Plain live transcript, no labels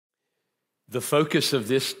The focus of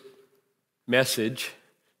this message,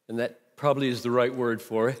 and that probably is the right word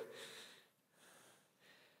for it.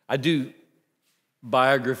 I do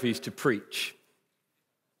biographies to preach,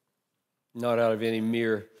 not out of any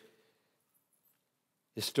mere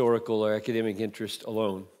historical or academic interest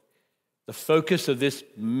alone. The focus of this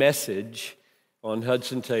message on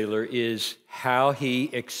Hudson Taylor is how he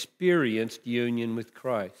experienced union with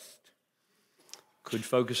Christ. Could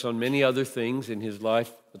focus on many other things in his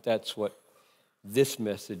life, but that's what this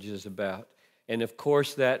message is about. And of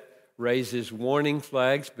course, that raises warning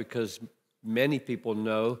flags because many people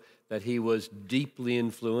know that he was deeply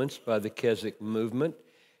influenced by the Keswick movement.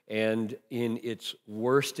 And in its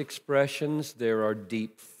worst expressions, there are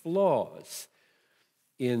deep flaws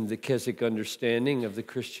in the Keswick understanding of the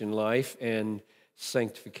Christian life and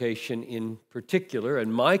sanctification in particular.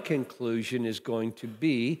 And my conclusion is going to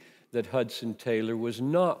be that Hudson Taylor was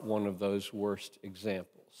not one of those worst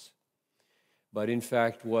examples, but in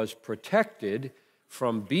fact was protected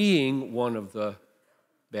from being one of the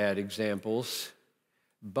bad examples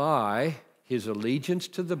by his allegiance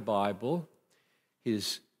to the Bible,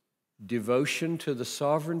 his devotion to the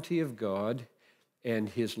sovereignty of God, and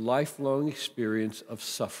his lifelong experience of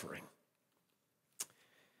suffering.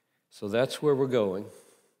 So that's where we're going,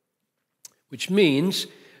 which means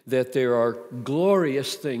that there are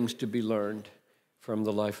glorious things to be learned from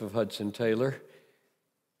the life of Hudson Taylor.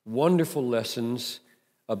 Wonderful lessons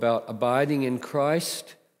about abiding in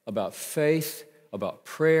Christ, about faith, about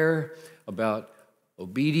prayer, about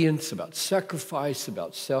obedience, about sacrifice,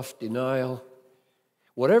 about self-denial.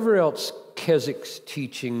 Whatever else Keswick's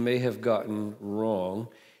teaching may have gotten wrong,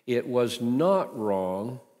 it was not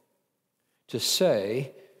wrong to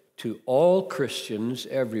say to all Christians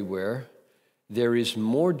everywhere, there is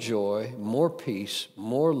more joy, more peace,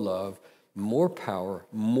 more love, more power,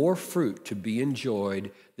 more fruit to be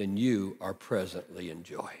enjoyed than you are presently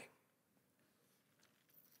enjoying.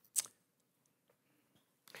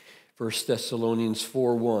 1 Thessalonians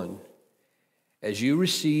 4:1, as you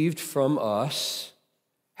received from us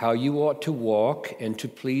how you ought to walk and to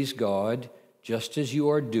please God, just as you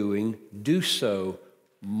are doing, do so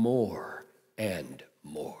more and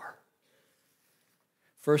more.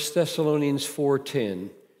 1 Thessalonians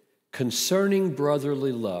 4:10, concerning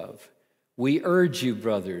brotherly love, we urge you,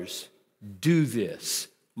 brothers, do this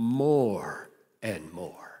more and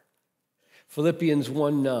more. Philippians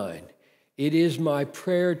 1:9, it is my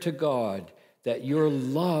prayer to God that your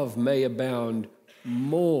love may abound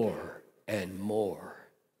more and more.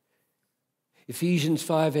 Ephesians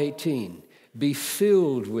 5:18, be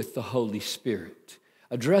filled with the Holy Spirit,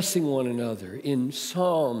 addressing one another in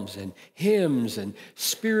psalms and hymns and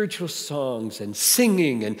spiritual songs and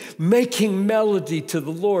singing and making melody to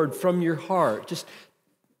the Lord from your heart. Just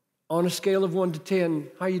on a scale of 1 to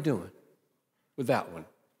 10, how you doing with that one?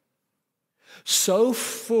 So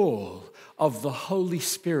full of the Holy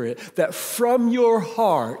Spirit that from your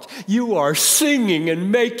heart you are singing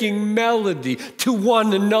and making melody to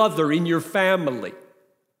one another in your family.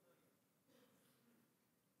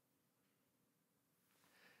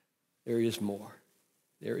 There is more.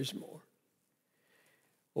 There is more.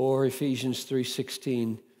 Or Ephesians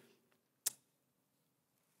 3:16,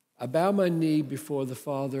 I bow my knee before the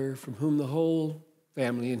Father, from whom the whole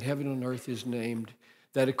family in heaven and earth is named,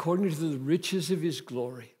 that according to the riches of his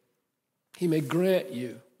glory, he may grant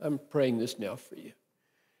you, I'm praying this now for you,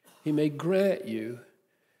 he may grant you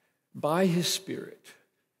by his Spirit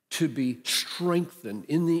to be strengthened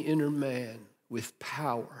in the inner man with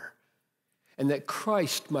power, and that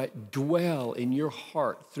Christ might dwell in your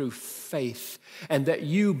heart through faith, and that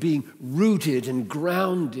you, being rooted and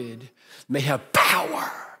grounded, may have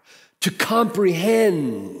power to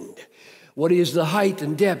comprehend what is the height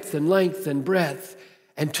and depth and length and breadth,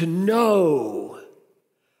 and to know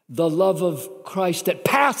the love of Christ that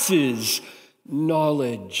passes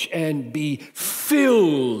knowledge, and be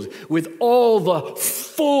filled with all the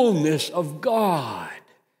fullness of God.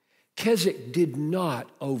 Keswick did not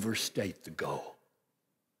overstate the goal.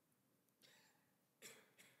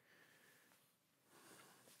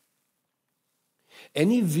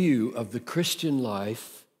 Any view of the Christian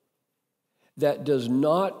life that does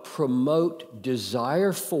not promote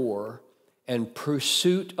desire for and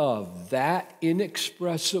pursuit of that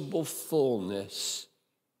inexpressible fullness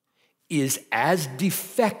is as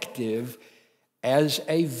defective as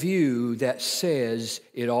a view that says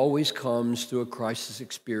it always comes through a crisis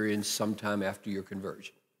experience sometime after your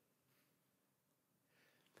conversion.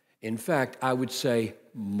 In fact, I would say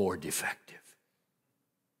more defective.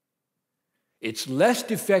 It's less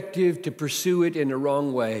defective to pursue it in the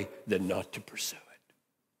wrong way than not to pursue it.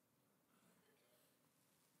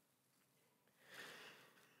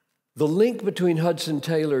 The link between Hudson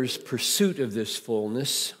Taylor's pursuit of this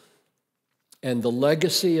fullness and the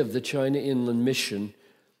legacy of the China Inland Mission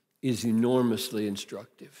is enormously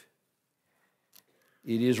instructive.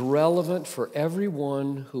 It is relevant for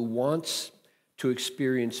everyone who wants to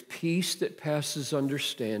experience peace that passes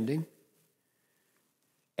understanding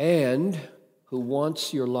and who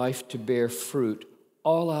wants your life to bear fruit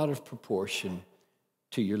all out of proportion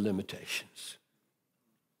to your limitations.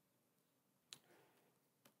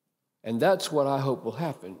 And that's what I hope will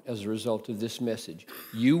happen as a result of this message.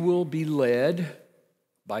 You will be led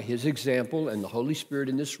by His example and the Holy Spirit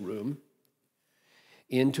in this room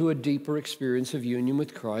into a deeper experience of union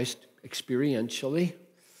with Christ experientially,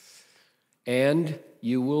 and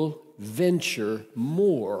you will venture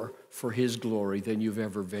more for His glory than you've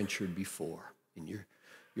ever ventured before in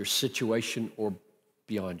your situation or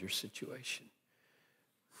beyond your situation.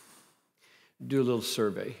 Do a little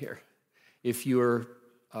survey here. If you're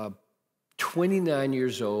 29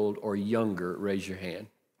 years old or younger, raise your hand.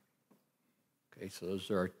 Okay, so those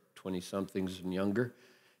are 20-somethings and younger.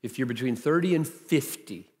 If you're between 30 and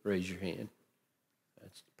 50, raise your hand.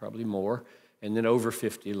 That's probably more. And then over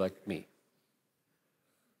 50 like me.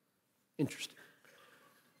 Interesting.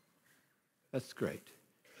 That's great.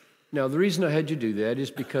 Now, the reason I had you do that is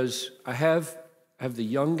because I have the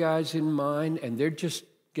young guys in mind, and they're just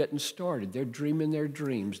getting started. They're dreaming their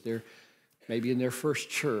dreams. They're maybe in their first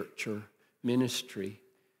church or ministry.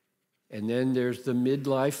 And then there's the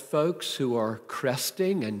midlife folks who are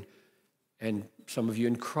cresting, and some of you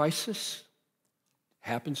in crisis.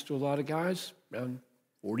 Happens to a lot of guys, around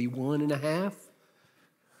 41 and a half.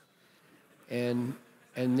 And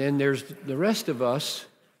then there's the rest of us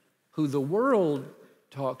who the world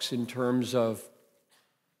talks in terms of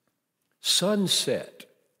sunset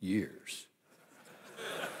years.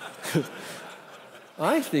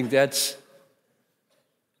 I think that's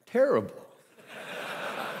terrible.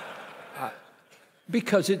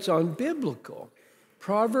 Because it's unbiblical.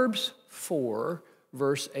 Proverbs 4,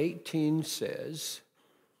 verse 18 says,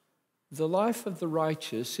 "The life of the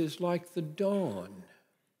righteous is like the dawn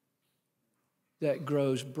that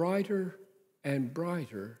grows brighter and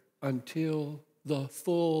brighter until the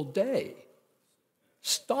full day."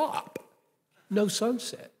 Stop. No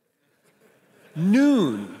sunset.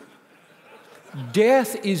 Noon.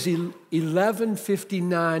 Death is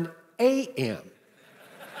 11:59 a.m.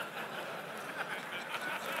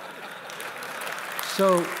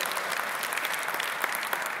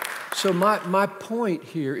 So my point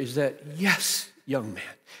here is that, yes, young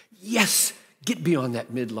man, yes, get beyond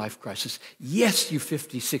that midlife crisis. Yes, you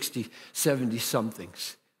 50, 60,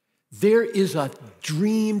 70-somethings. There is a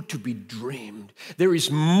dream to be dreamed. There is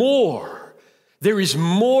more. There is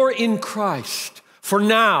more in Christ for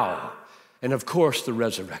now. And, of course, the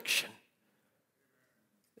resurrection.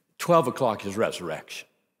 12 o'clock is resurrection.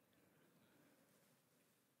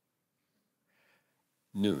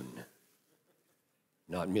 Noon,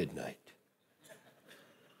 not midnight.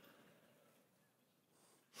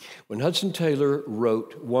 When Hudson Taylor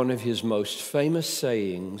wrote one of his most famous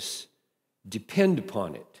sayings, "Depend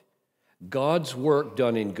upon it, God's work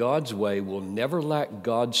done in God's way will never lack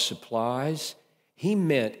God's supplies," he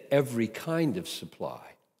meant every kind of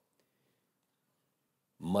supply.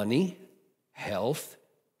 Money, health,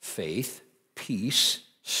 faith, peace,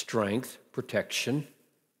 strength, protection.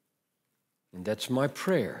 And that's my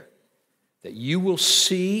prayer, that you will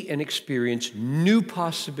see and experience new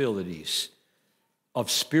possibilities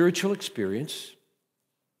of spiritual experience.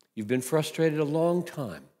 You've been frustrated a long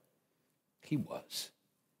time. He was.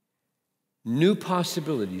 New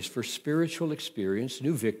possibilities for spiritual experience,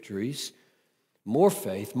 new victories, more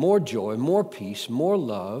faith, more joy, more peace, more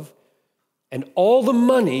love, and all the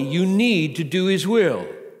money you need to do His will,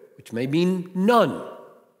 which may mean none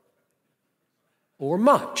or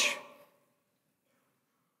much.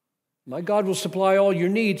 My God will supply all your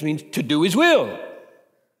needs means to do His will.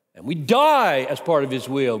 And we die as part of His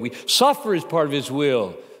will. We suffer as part of His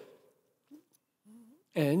will.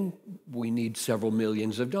 And we need several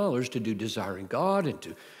millions of dollars to do desiring God,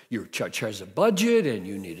 and your church has a budget, and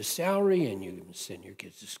you need a salary, and you send your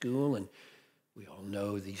kids to school, and we all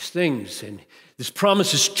know these things. And this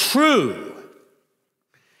promise is true.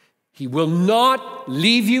 He will not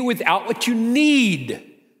leave you without what you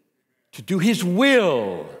need to do His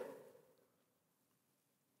will.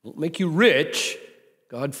 Won't make you rich.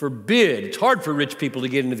 God forbid. It's hard for rich people to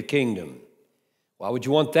get into the kingdom. Why would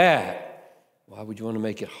you want that? Why would you want to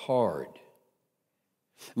make it hard?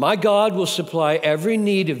 My God will supply every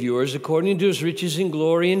need of yours according to His riches and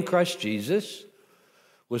glory in Christ Jesus,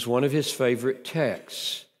 was one of his favorite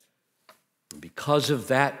texts. Because of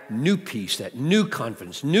that new peace, that new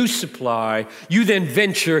confidence, new supply, you then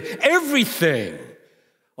venture everything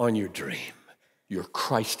on your dream, your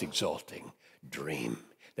Christ-exalting dream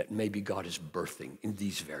that maybe God is birthing in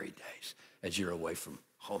these very days as you're away from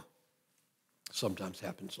home. Sometimes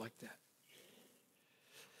happens like that.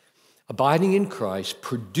 Abiding in Christ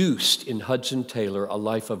produced in Hudson Taylor a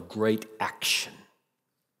life of great action.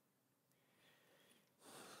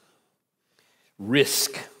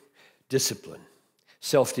 Risk, discipline,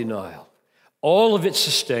 self-denial, all of it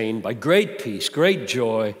sustained by great peace, great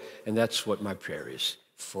joy, and that's what my prayer is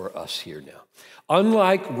for us here now.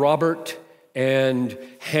 Unlike Robert and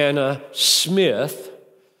Hannah Smith,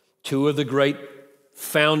 two of the great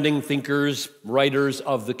founding thinkers, writers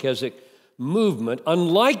of the Keswick movement,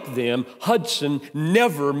 unlike them, Hudson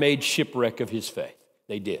never made shipwreck of his faith.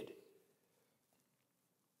 They did.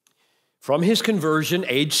 From his conversion,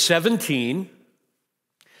 age 17,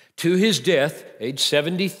 to his death, age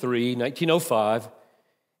 73, 1905,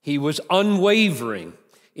 he was unwavering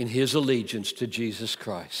in his allegiance to Jesus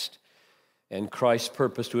Christ and Christ's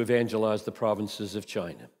purpose to evangelize the provinces of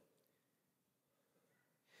China.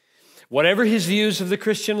 Whatever his views of the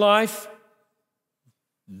Christian life,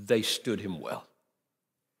 they stood him well.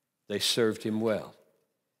 They served him well.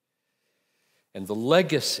 And the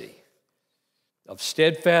legacy of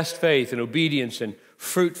steadfast faith and obedience and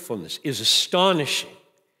fruitfulness is astonishing.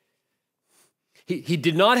 He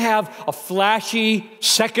did not have a flashy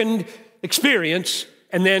second experience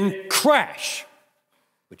and then crash,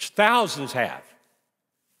 which thousands have.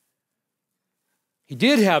 He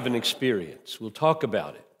did have an experience. We'll talk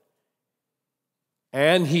about it.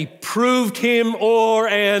 And he proved him o'er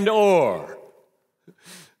and o'er.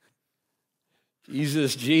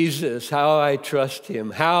 Jesus, Jesus, how I trust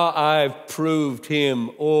him, how I've proved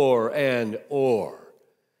him o'er and o'er.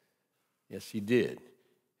 Yes, he did.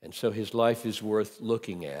 And so his life is worth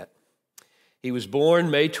looking at. He was born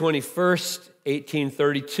May 21st,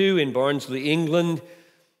 1832 in Barnsley, England,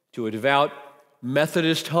 to a devout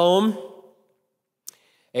Methodist home.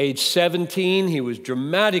 Age 17, he was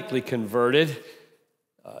dramatically converted.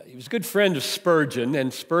 He was a good friend of Spurgeon,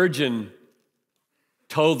 and Spurgeon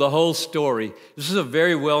told the whole story. This is a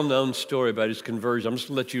very well-known story about his conversion. I'm just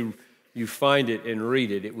going to let you find it and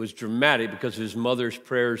read it. It was dramatic because of his mother's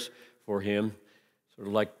prayers for him, sort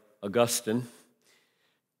of like Augustine.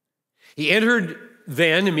 He entered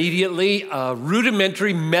then immediately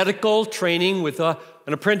rudimentary medical training with an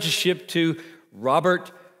apprenticeship to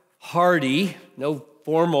Robert Hardy. No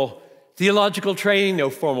formal theological training, no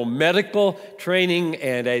formal medical training,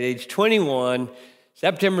 and at age 21,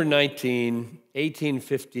 September 19,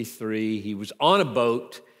 1853, he was on a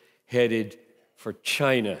boat headed for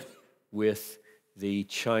China with the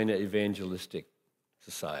China Evangelistic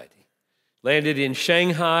Society. Landed in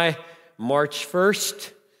Shanghai March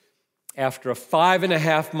 1st after a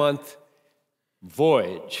 5.5-month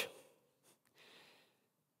voyage.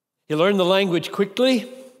 He learned the language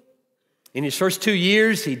quickly. In his first 2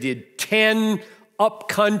 years, he did 10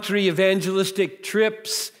 up-country evangelistic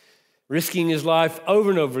trips, risking his life over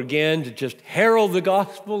and over again to just herald the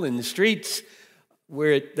gospel in the streets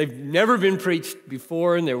where they've never been preached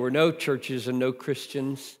before, and there were no churches and no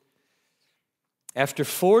Christians. After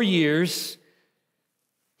 4 years,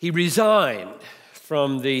 he resigned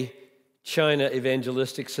from the China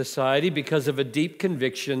Evangelistic Society because of a deep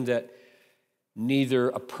conviction that neither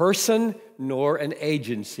a person nor an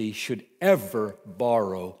agency should ever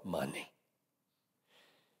borrow money.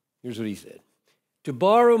 Here's what he said. To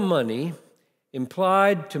borrow money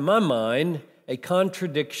implied, to my mind, a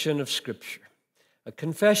contradiction of Scripture, a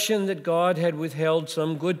confession that God had withheld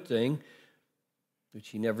some good thing, which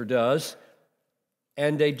he never does,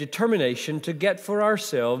 and a determination to get for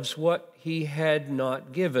ourselves what he had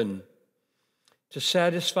not given. To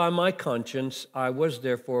satisfy my conscience, I was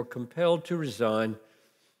therefore compelled to resign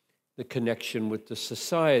the connection with the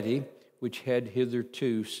society which had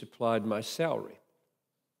hitherto supplied my salary.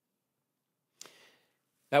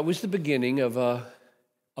 That was the beginning of an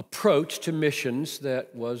approach to missions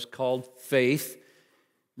that was called faith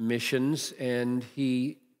missions, and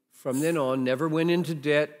he, from then on, never went into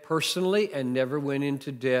debt personally and never went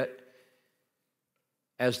into debt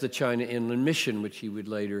as the China Inland Mission, which he would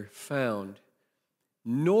later found.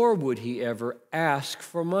 Nor would he ever ask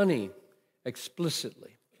for money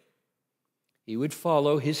explicitly. He would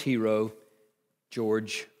follow his hero,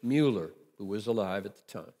 George Mueller, who was alive at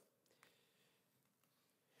the time.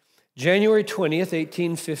 January 20th,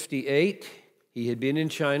 1858, he had been in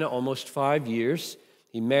China almost 5 years.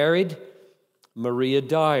 He married Maria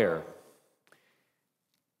Dyer.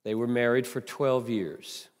 They were married for 12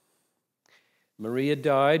 years. Maria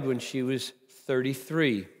died when she was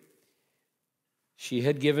 33. She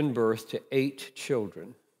had given birth to 8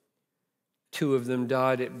 children. 2 of them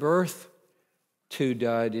died at birth, 2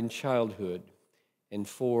 died in childhood, and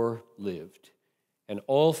 4 lived. And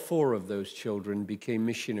all 4 of those children became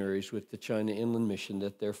missionaries with the China Inland Mission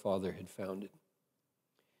that their father had founded.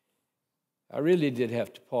 I really did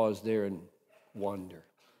have to pause there and wonder.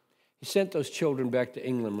 He sent those children back to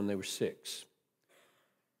England when they were 6.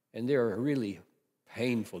 And there are really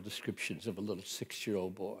painful descriptions of a little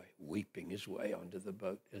 6-year-old boy weeping his way onto the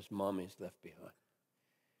boat as mommy's left behind.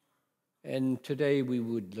 And today we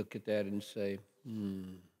would look at that and say,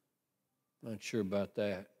 not sure about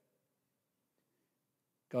that.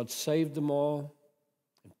 God saved them all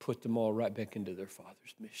and put them all right back into their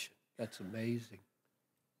father's mission. That's amazing.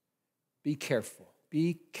 Be careful.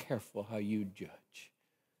 Be careful how you judge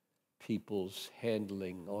people's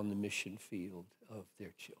handling on the mission field of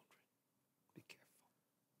their children. Be careful.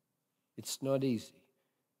 It's not easy.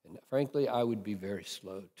 And frankly, I would be very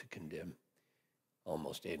slow to condemn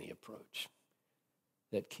almost any approach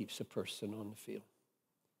that keeps a person on the field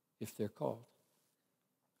if they're called.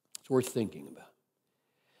 It's worth thinking about.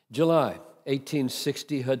 July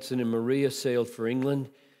 1860, Hudson and Maria sailed for England.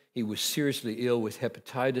 He was seriously ill with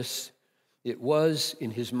hepatitis. It was,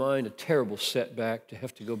 in his mind, a terrible setback to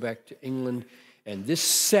have to go back to England. And this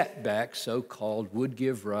setback, so-called, would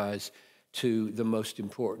give rise to the most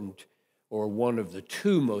important, or one of the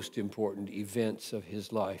 2 most important events of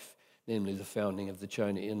his life, namely the founding of the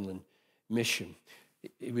China Inland Mission.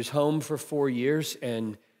 He was home for 4 years,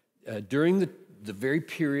 and during the very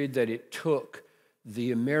period that it took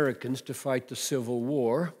the Americans to fight the Civil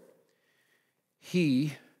War,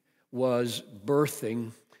 he was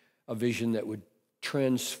birthing a vision that would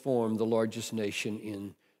transform the largest nation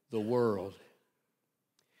in the world.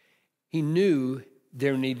 He knew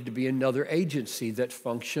there needed to be another agency that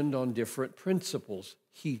functioned on different principles.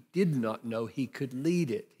 He did not know he could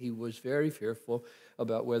lead it. He was very fearful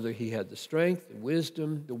about whether he had the strength, the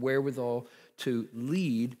wisdom, the wherewithal to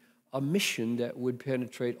lead a mission that would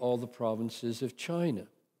penetrate all the provinces of China.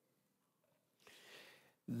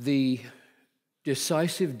 The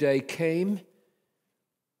decisive day came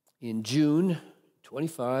in June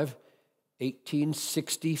 25,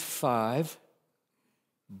 1865,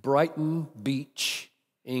 Brighton Beach,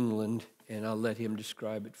 England, and I'll let him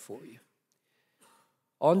describe it for you.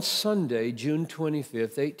 On Sunday, June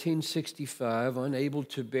 25th, 1865, unable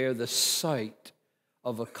to bear the sight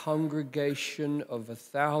of a congregation of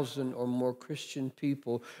 1,000 or more Christian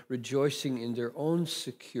people rejoicing in their own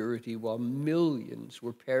security while millions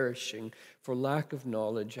were perishing for lack of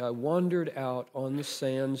knowledge, I wandered out on the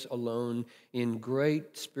sands alone in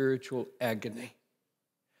great spiritual agony.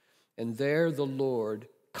 And there the Lord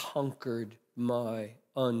conquered my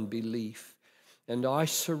unbelief, and I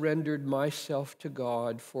surrendered myself to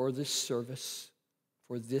God for this service.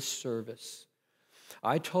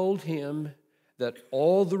 I told him that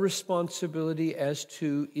all the responsibility as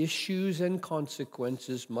to issues and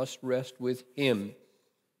consequences must rest with him.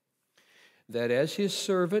 That as his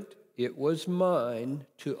servant, it was mine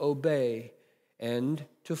to obey and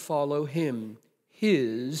to follow him,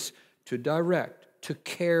 his to direct, to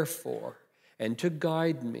care for, and to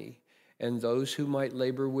guide me and those who might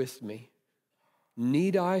labor with me.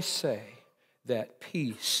 Need I say that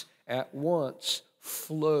peace at once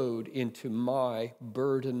flowed into my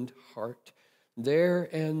burdened heart? There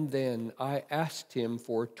and then I asked him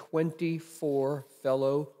for 24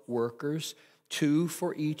 fellow workers, 2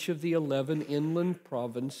 for each of the 11 inland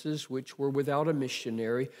provinces which were without a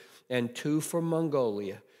missionary, and 2 for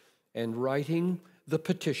Mongolia. And writing the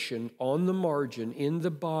petition on the margin in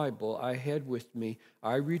the Bible I had with me,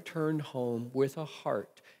 I returned home with a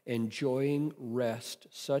heart enjoying rest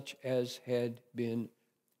such as I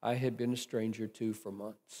had been a stranger to for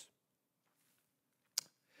months.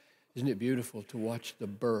 Isn't it beautiful to watch the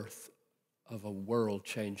birth of a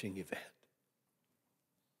world-changing event?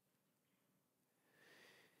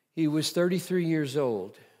 He was 33 years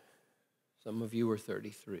old. Some of you were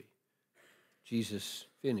 33. Jesus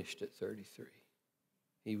finished at 33.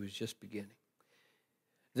 He was just beginning.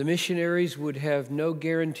 The missionaries would have no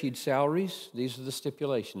guaranteed salaries. These are the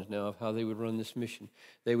stipulations now of how they would run this mission.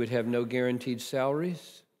 They would have no guaranteed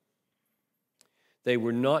salaries. They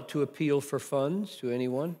were not to appeal for funds to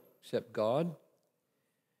anyone except God.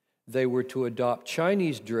 They were to adopt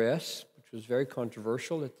Chinese dress, which was very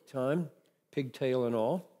controversial at the time, pigtail and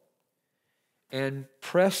all, and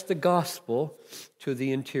press the gospel to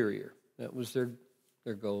the interior. That was their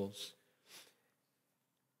goals.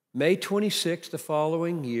 May 26, the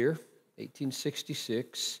following year,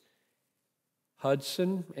 1866,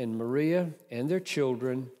 Hudson and Maria and their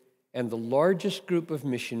children and the largest group of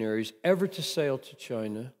missionaries ever to sail to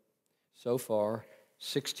China so far,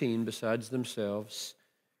 16 besides themselves,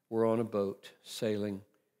 were on a boat sailing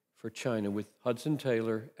for China with Hudson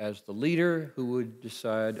Taylor as the leader who would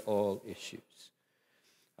decide all issues.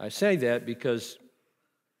 I say that because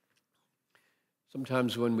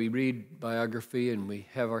sometimes when we read biography and we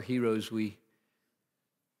have our heroes, we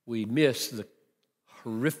miss the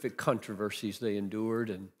horrific controversies they endured,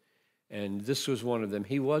 and this was one of them.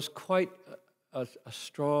 He was quite a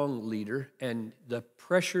strong leader, and the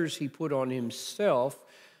pressures he put on himself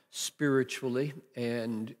spiritually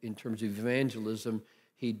and in terms of evangelism,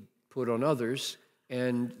 he put on others,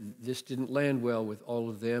 and this didn't land well with all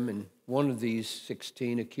of them, and one of these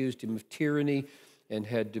 16 accused him of tyranny and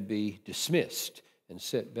had to be dismissed and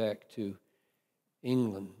sent back to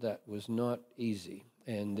England. That was not easy,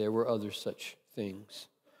 and there were other such things.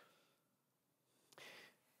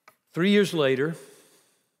 3 years later,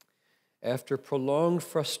 after prolonged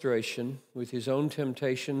frustration with his own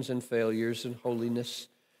temptations and failures in holiness,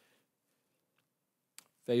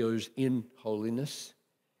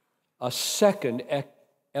 a second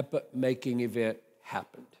epoch-making event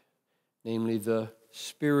happened, namely the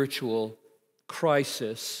spiritual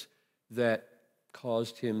crisis that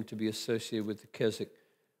caused him to be associated with the Keswick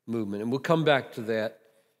movement. And we'll come back to that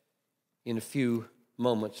in a few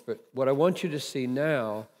moments. But what I want you to see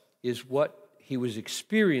now is what he was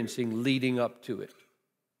experiencing leading up to it.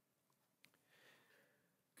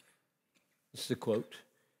 This is a quote.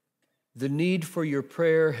 "The need for your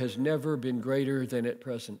prayer has never been greater than at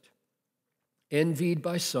present. Envied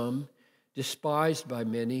by some, despised by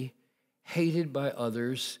many, hated by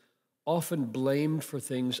others, often blamed for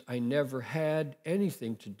things I never had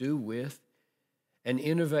anything to do with, an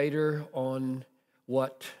innovator on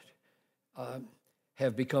what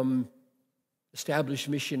have become established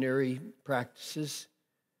missionary practices,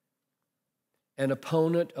 an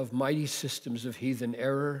opponent of mighty systems of heathen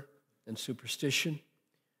error and superstition,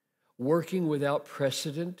 working without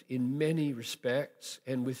precedent in many respects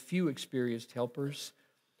and with few experienced helpers,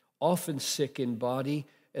 often sick in body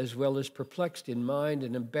as well as perplexed in mind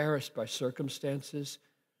and embarrassed by circumstances.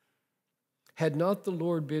 Had not the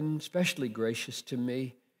Lord been specially gracious to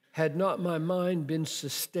me, had not my mind been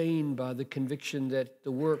sustained by the conviction that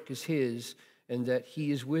the work is His and that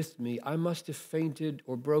He is with me, I must have fainted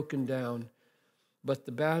or broken down. But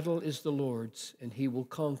the battle is the Lord's, and He will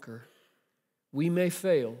conquer. We may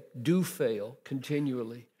fail, do fail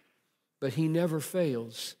continually, but He never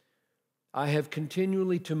fails. I have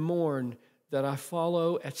continually to mourn that I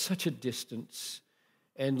follow at such a distance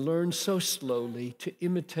and learn so slowly to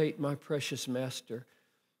imitate my precious Master.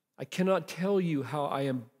 I cannot tell you how I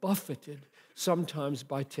am buffeted sometimes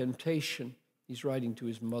by temptation." He's writing to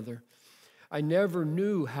his mother. "I never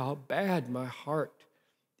knew how bad my heart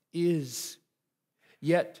is.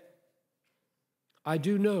 Yet I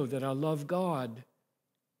do know that I love God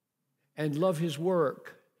and love His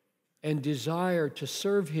work and desire to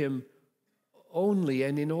serve Him only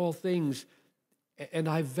and in all things. And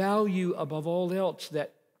I value above all else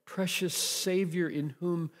that precious Savior in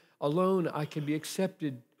whom alone I can be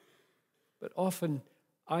accepted. But often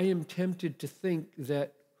I am tempted to think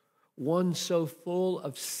that one so full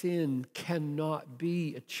of sin cannot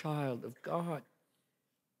be a child of God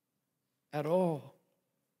at all.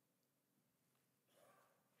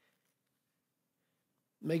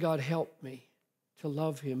 May God help me to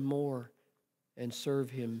love Him more and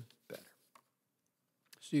serve Him better."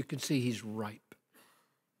 So you can see he's ripe.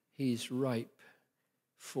 He's ripe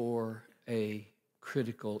for a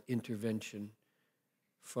critical intervention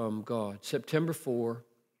from God. September 4,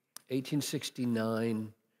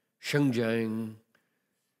 1869, Shenzhen,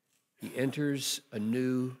 he enters a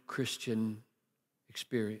new Christian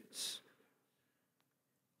experience.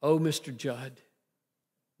 "Oh, Mr. Judd,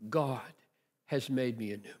 God has made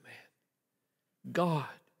me a new man.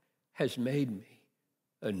 God has made me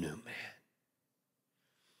a new man."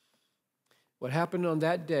 What happened on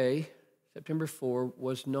that day, September 4,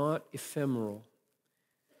 was not ephemeral.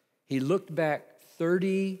 He looked back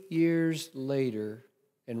 30 years later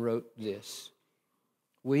and wrote this: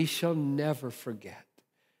 "We shall never forget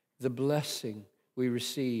the blessing we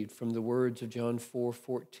received from the words of John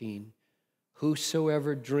 4:14.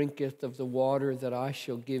 Whosoever drinketh of the water that I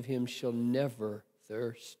shall give him shall never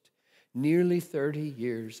thirst." Nearly 30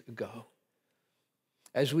 years ago,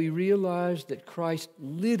 as we realized that Christ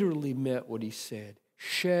literally meant what He said.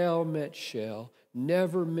 Shall meant shall,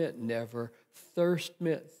 never meant never, thirst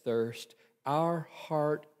meant thirst. Our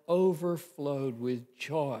heart overflowed with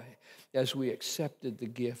joy as we accepted the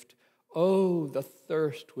gift Oh, the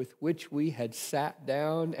thirst with which we had sat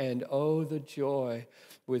down, and oh, the joy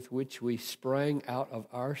with which we sprang out of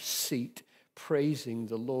our seat, praising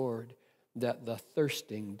the Lord, that the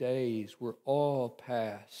thirsting days were all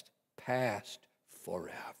past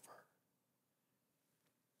forever.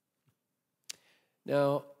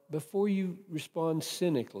 Now, before you respond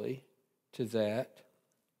cynically to that,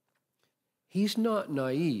 he's not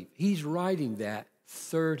naive. He's writing that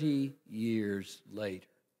 30 years later.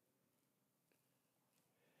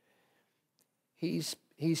 He's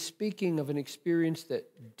speaking of an experience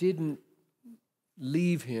that didn't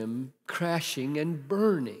leave him crashing and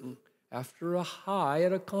burning after a high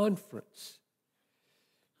at a conference.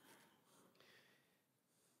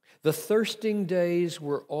 The thirsting days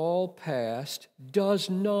were all past does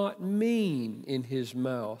not mean in his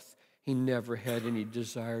mouth he never had any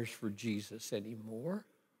desires for Jesus anymore.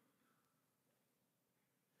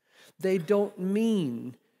 They don't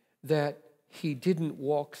mean that he didn't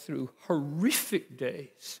walk through horrific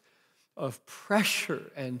days of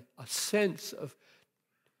pressure and a sense of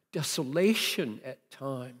desolation at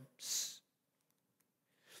times.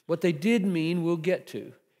 What they did mean, we'll get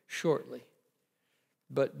to shortly.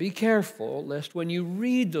 But be careful, lest when you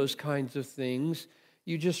read those kinds of things,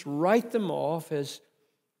 you just write them off as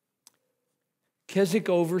Keswick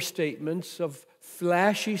overstatements of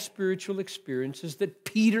flashy spiritual experiences that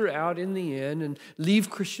peter out in the end and leave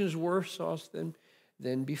Christians worse off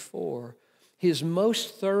than before. His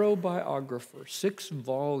most thorough biographer, 6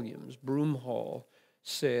 volumes, Broomhall,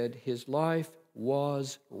 said his life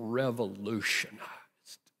was revolutionized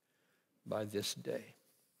by this day.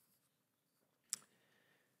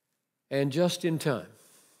 And just in time,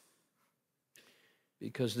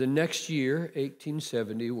 because the next year,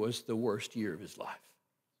 1870, was the worst year of his life.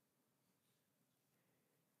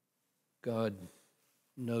 God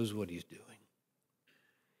knows what he's doing.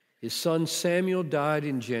 His son Samuel died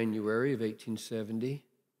in January of 1870.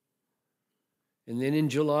 And then in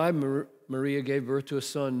July, Maria gave birth to a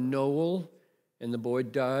son, Noel, and the boy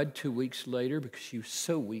died 2 weeks later because she was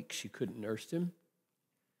so weak she couldn't nurse him.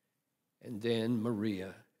 And then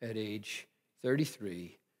Maria, at age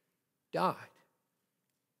 33, died.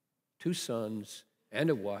 2 sons and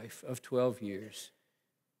a wife of 12 years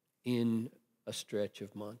in a stretch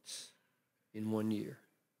of months, in 1 year.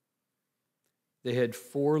 They had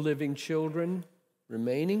 4 living children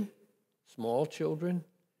remaining, small children,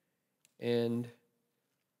 and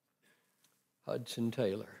Hudson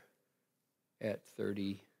Taylor at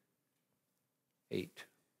 38.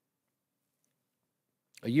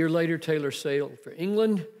 A year later, Taylor sailed for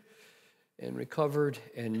England and recovered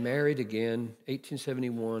and married again,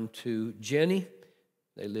 1871, to Jenny.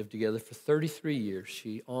 They lived together for 33 years.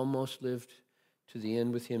 She almost lived to the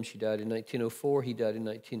end with him. She died in 1904. He died in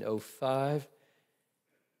 1905.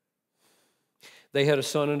 They had a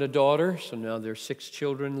son and a daughter, so now there are 6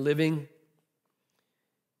 children living.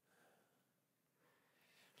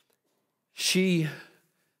 She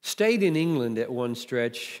stayed in England at one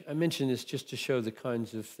stretch. I mention this just to show the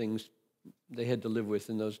kinds of things they had to live with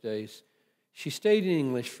in those days. She stayed in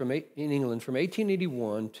England from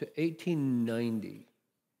 1881 to 1890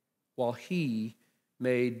 while he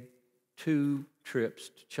made 2 trips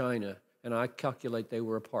to China, and I calculate they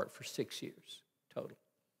were apart for 6 years total.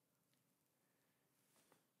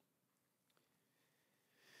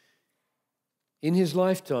 In his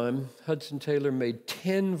lifetime, Hudson Taylor made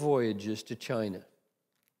 10 voyages to China,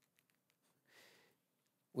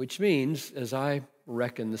 which means, as I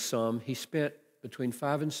reckon the sum, he spent between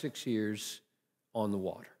 5 and 6 years on the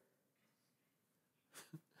water.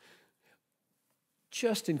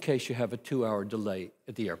 Just in case you have a 2-hour delay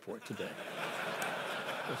at the airport today.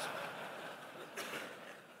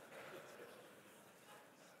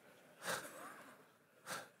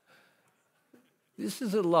 This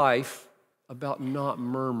is a life about not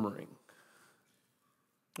murmuring,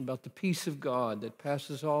 about the peace of God that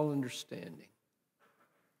passes all understanding.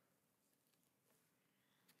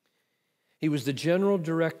 He was the general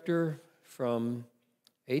director from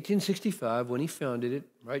 1865, when he founded it,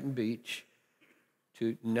 Brighton Beach,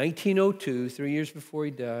 to 1902, 3 years before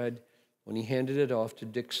he died, when he handed it off to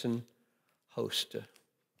Dixon Hosta.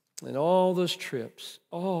 And all those trips,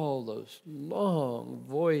 all those long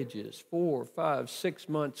voyages, 4, 5, 6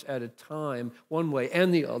 months at a time, one way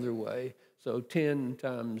and the other way, so 10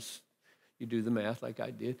 times, you do the math like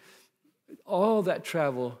I did. All that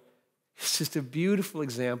travel is just a beautiful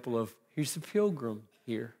example of, here's the pilgrim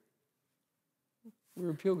here.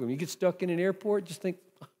 We're a pilgrim. You get stuck in an airport, just think,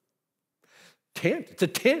 tent, it's a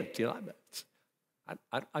tent. You know,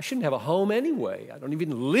 I shouldn't have a home anyway. I don't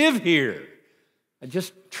even live here. I'm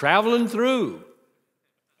just traveling through.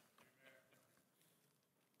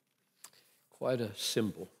 quite a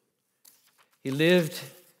symbol. He lived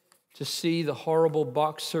to see the horrible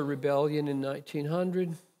Boxer Rebellion in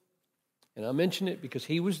 1900. And I mention it because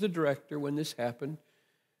he was the director when this happened.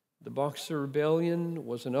 The Boxer Rebellion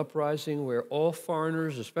was an uprising where all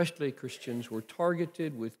foreigners, especially Christians, were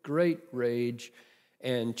targeted with great rage,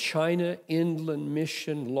 and China Inland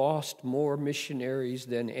Mission lost more missionaries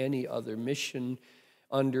than any other mission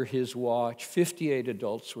under his watch. 58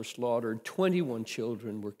 adults were slaughtered, 21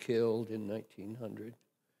 children were killed in 1900.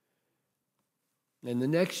 And the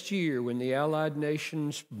next year, when the Allied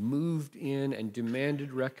nations moved in and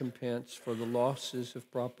demanded recompense for the losses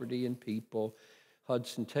of property and people,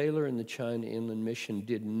 Hudson Taylor and the China Inland Mission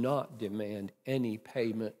did not demand any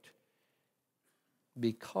payment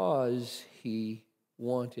because he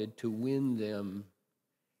wanted to win them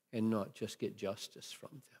and not just get justice from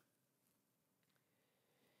them.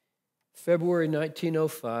 February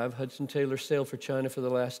 1905, Hudson Taylor sailed for China for the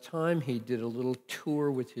last time. He did a little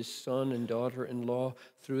tour with his son and daughter-in-law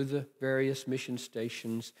through the various mission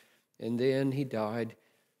stations, and then he died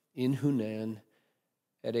in Hunan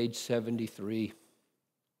at age 73.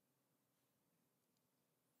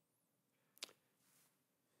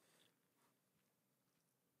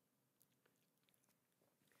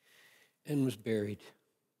 And was buried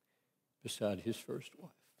beside his first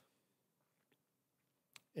wife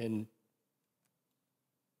and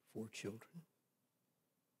 4 children.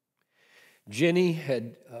 Jenny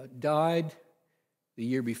had died the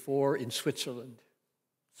year before in Switzerland.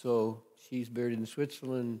 So she's buried in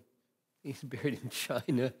Switzerland. He's buried in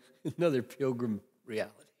China. Another pilgrim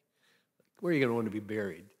reality. Where are you going to want to be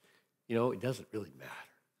buried? You know, it doesn't really matter.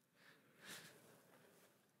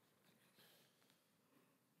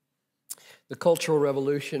 The Cultural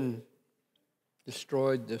Revolution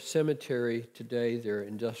destroyed the cemetery. Today, there are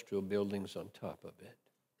industrial buildings on top of it.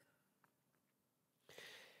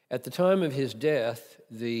 At the time of his death,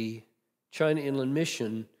 the China Inland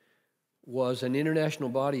Mission was an international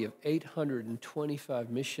body of 825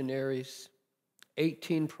 missionaries,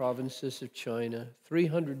 18 provinces of China,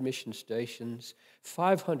 300 mission stations,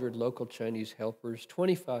 500 local Chinese helpers,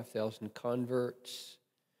 25,000 converts.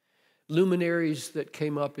 Luminaries that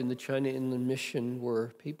came up in the China Inland Mission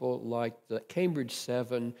were people like the Cambridge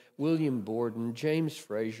Seven, William Borden, James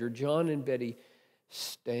Fraser, John and Betty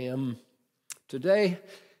Stam. Today,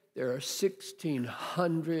 there are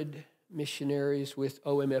 1,600 missionaries with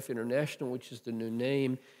OMF International, which is the new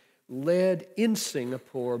name, led in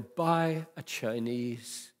Singapore by a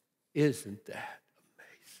Chinese. Isn't that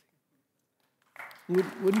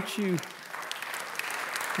amazing? Wouldn't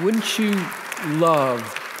you love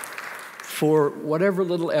for whatever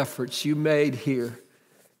little efforts you made here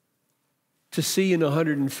to see in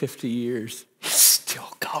 150 years, it's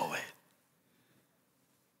still going.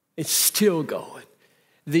 It's still going.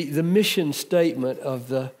 The mission statement of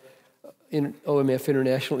the OMF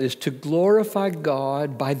International is to glorify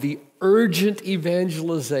God by the urgent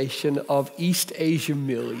evangelization of East Asia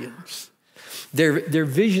millions. Their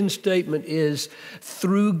vision statement is,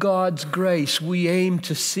 through God's grace, we aim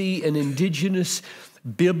to see an indigenous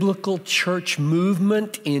biblical church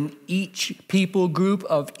movement in each people group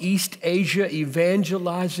of East Asia,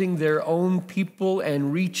 evangelizing their own people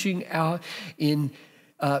and reaching out in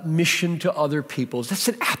mission to other peoples. That's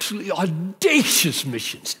an absolutely audacious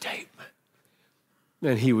mission statement.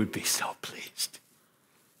 And he would be so pleased.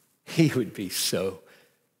 He would be so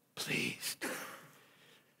pleased.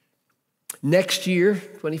 Next year,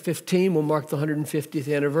 2015, will mark the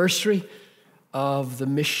 150th anniversary of the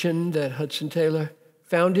mission that Hudson Taylor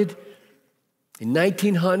founded. In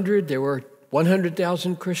 1900, there were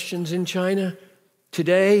 100,000 Christians in China.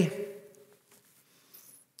 Today,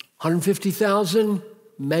 150,000,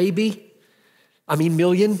 maybe.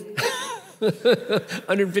 Million.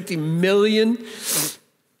 150 million.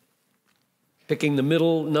 Picking the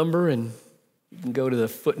middle number, and you can go to the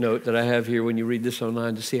footnote that I have here when you read this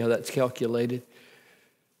online to see how that's calculated.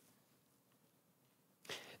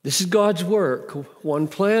 This is God's work. One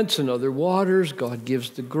plants, another waters. God gives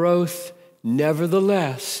the growth.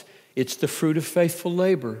 Nevertheless, it's the fruit of faithful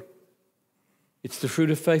labor. It's the fruit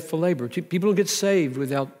of faithful labor. People don't get saved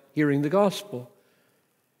without hearing the gospel.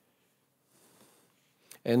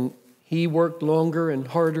 And he worked longer and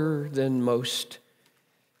harder than most,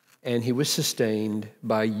 and he was sustained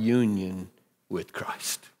by union with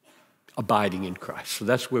Christ, abiding in Christ. So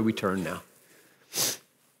that's where we turn now.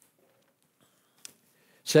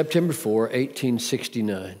 September 4,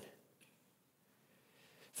 1869.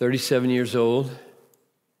 37 years old,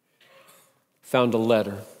 found a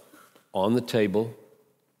letter on the table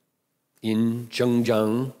in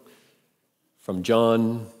Zhenjiang from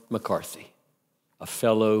John McCarthy, a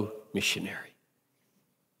fellow missionary.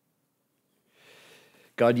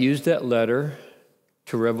 God used that letter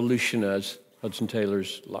to revolutionize Hudson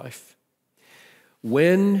Taylor's life.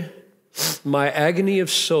 When my agony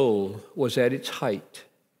of soul was at its height,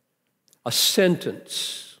 a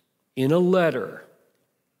sentence in a letter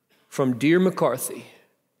from dear McCarthy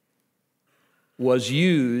was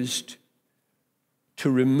used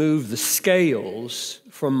to remove the scales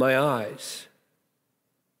from my eyes.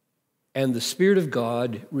 And the Spirit of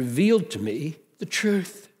God revealed to me the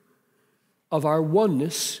truth of our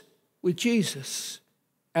oneness with Jesus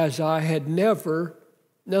as I had never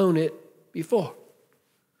known it before.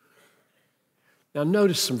 Now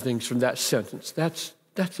notice some things from that sentence. That's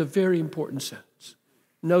a very important sentence.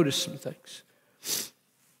 Notice some things.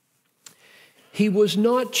 He was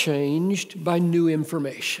not changed by new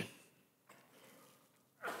information.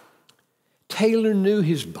 Taylor knew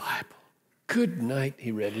his Bible. Good night,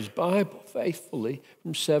 he read his Bible faithfully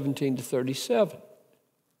from 17 to 37.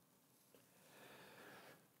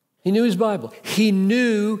 He knew his Bible. He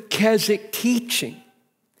knew Keswick teaching.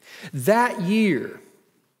 That year,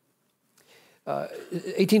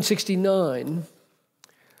 1869,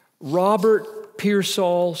 Robert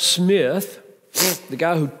Pearsall Smith, the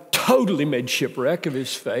guy who totally made shipwreck of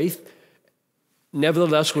his faith,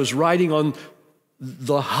 nevertheless was writing on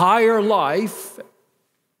the higher life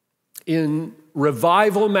in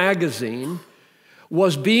Revival magazine,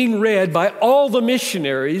 was being read by all the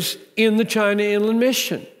missionaries in the China Inland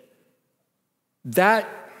Mission.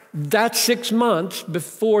 That 6 months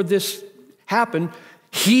before this happened,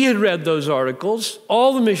 he had read those articles.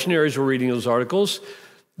 All the missionaries were reading those articles.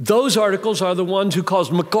 Those articles are the ones who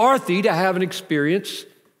caused McCarthy to have an experience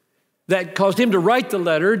that caused him to write the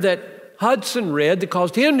letter that Hudson read, that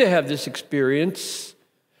caused him to have this experience.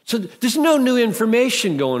 So there's no new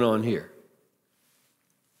information going on here.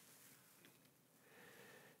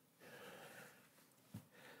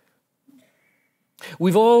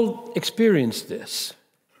 We've all experienced this.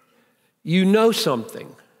 You know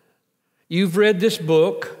something. You've read this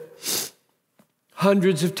book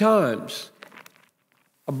hundreds of times.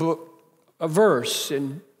 A verse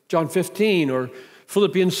in John 15 or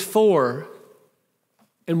Philippians 4.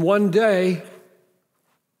 And one day,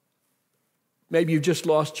 maybe you've just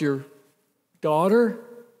lost your daughter,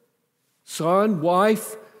 son,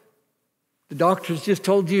 wife. The doctors just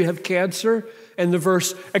told you have cancer, and the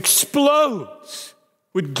verse explodes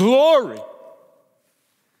with glory.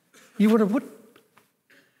 You wonder,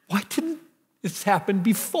 why didn't this happen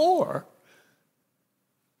before?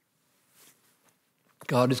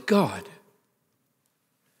 God is God.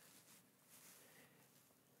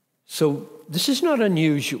 So this is not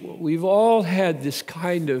unusual. We've all had this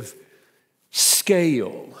kind of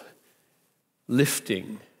scale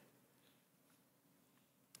lifting.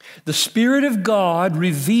 The Spirit of God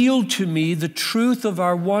revealed to me the truth of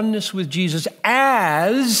our oneness with Jesus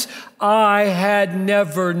as I had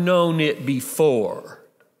never known it before.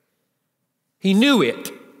 He knew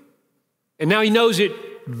it, and now he knows it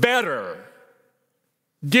better,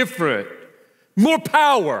 different, more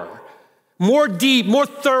power, more deep, more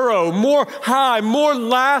thorough, more high, more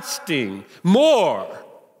lasting, more.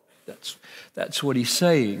 That's what he's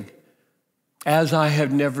saying. As I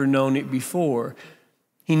have never known it before.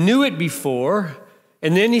 He knew it before,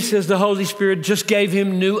 and then he says the Holy Spirit just gave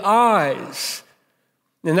him new eyes.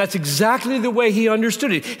 And that's exactly the way he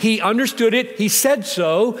understood it. He understood it, he said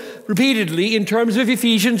so repeatedly in terms of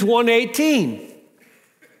Ephesians 1:18.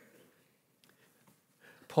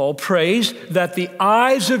 Paul prays that the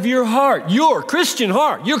eyes of your heart, your Christian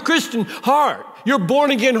heart, your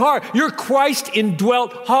born-again heart, your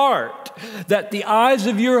Christ-indwelt heart, that the eyes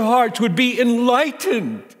of your hearts would be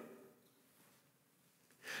enlightened.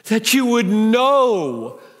 That you would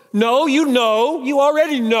know. No, you know. You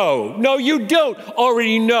already know. No, you don't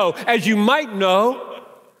already know, as you might know.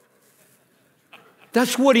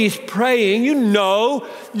 That's what he's praying. You know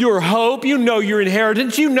your hope. You know your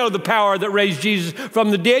inheritance. You know the power that raised Jesus from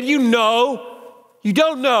the dead. You know. You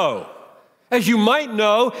don't know. As you might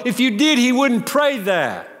know, if you did, he wouldn't pray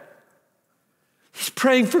that. He's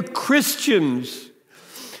praying for Christians.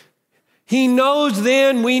 He knows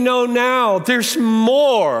then, we know now. There's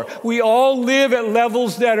more. We all live at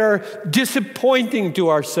levels that are disappointing to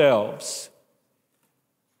ourselves.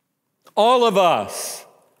 All of us.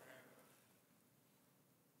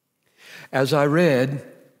 As I read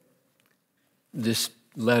this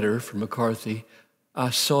letter from McCarthy,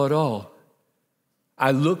 I saw it all.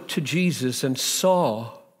 I looked to Jesus and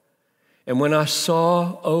saw. And when I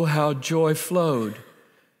saw, oh, how joy flowed,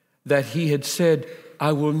 that he had said,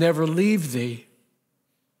 I will never leave thee.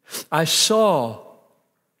 I saw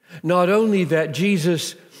not only that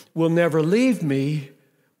Jesus will never leave me,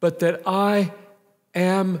 but that I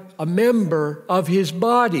am a member of his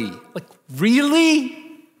body. Like, really?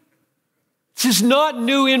 This is not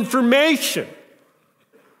new information.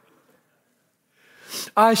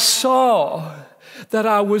 I saw that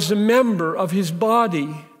I was a member of his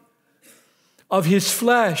body, of his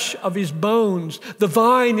flesh, of his bones. The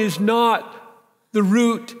vine is not the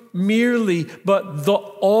root merely, but the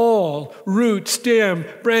all: root, stem,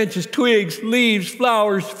 branches, twigs, leaves,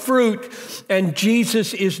 flowers, fruit. And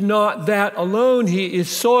Jesus is not that alone. He is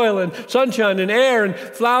soil and sunshine and air and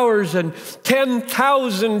flowers and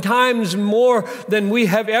 10,000 times more than we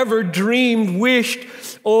have ever dreamed, wished,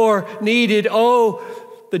 or needed. Oh,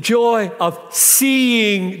 the joy of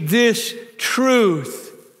seeing this truth.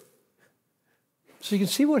 So you can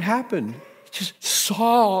see what happened. He just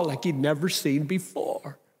saw like he'd never seen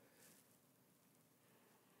before.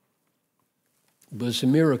 It was a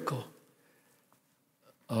miracle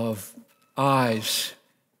of eyes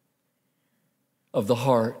of the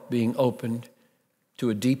heart being opened to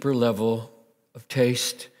a deeper level of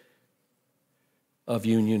taste of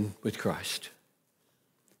union with Christ.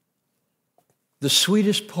 The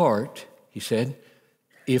sweetest part, he said,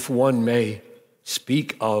 if one may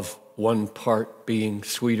speak of one part being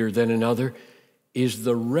sweeter than another, is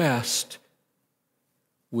the rest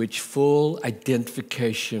which full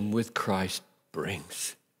identification with Christ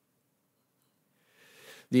brings.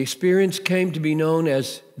 The experience came to be known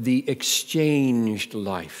as the exchanged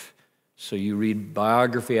life. So you read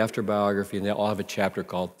biography after biography, and they all have a chapter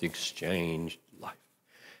called The Exchanged Life.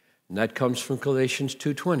 And that comes from Galatians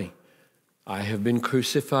 2:20. I have been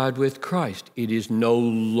crucified with Christ. It is no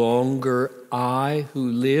longer I who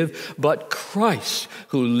live, but Christ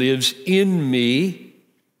who lives in me.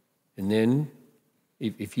 And then,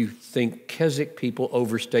 if you think Keswick people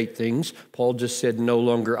overstate things, Paul just said, no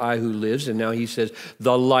longer I who lives, and now he says,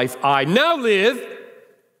 the life I now live,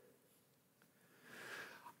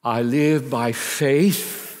 I live by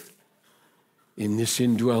faith in this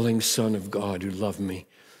indwelling Son of God who loved me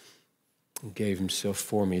and gave himself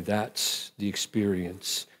for me. That's the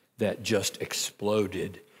experience that just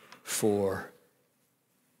exploded for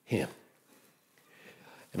him.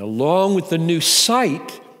 And along with the new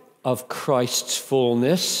sight of Christ's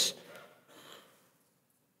fullness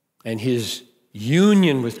and his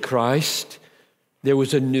union with Christ, there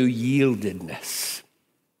was a new yieldedness.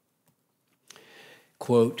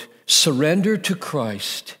 Quote, surrender to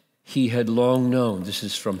Christ he had long known. This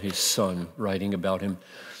is from his son writing about him.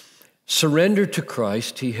 Surrender to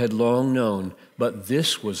Christ he had long known, but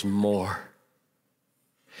this was more.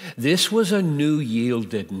 This was a new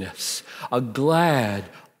yieldedness, a glad,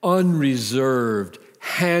 unreserved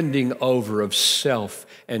handing over of self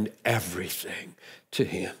and everything to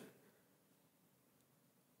him.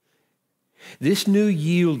 This new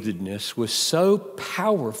yieldedness was so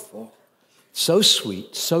powerful, so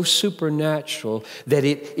sweet, so supernatural, that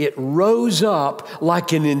it rose up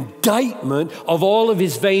like an indictment of all of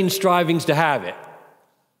his vain strivings to have it.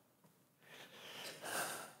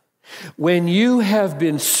 When you have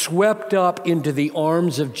been swept up into the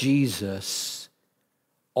arms of Jesus,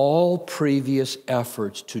 all previous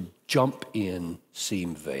efforts to jump in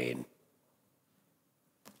seem vain.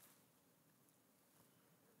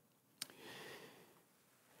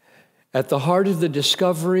 At the heart of the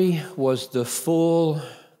discovery was the full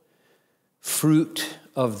fruit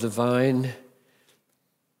of the vine,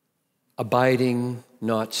 abiding,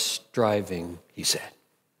 not striving, he said.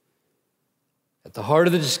 At the heart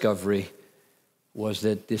of the discovery was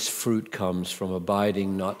that this fruit comes from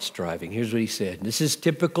abiding, not striving. Here's what he said. This is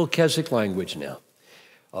typical Keswick language now,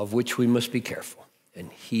 of which we must be careful.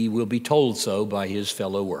 And he will be told so by his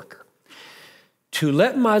fellow worker. To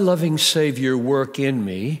let my loving Savior work in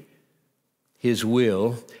me, his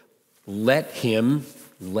will, let him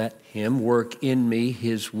work in me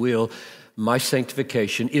his will. My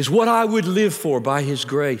sanctification is what I would live for by his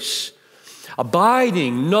grace.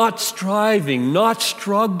 Abiding, not striving, not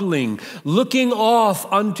struggling, looking off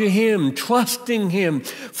unto him, trusting him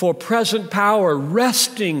for present power,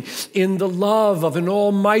 resting in the love of an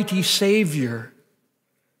almighty Savior.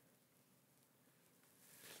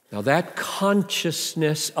 Now that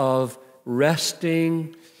consciousness of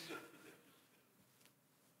resting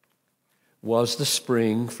was the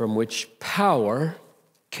spring from which power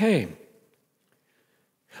came.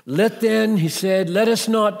 Let then, he said, let us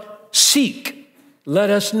not seek, let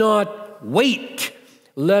us not wait,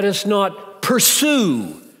 let us not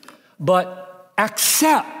pursue, but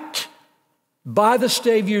accept by the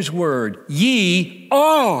Savior's word, ye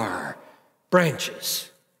are branches.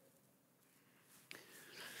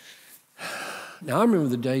 Now, I remember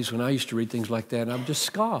the days when I used to read things like that, and I would just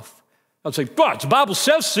scoff. I'd say, but the Bible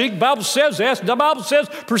says seek, the Bible says ask, the Bible says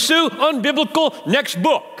pursue, unbiblical, next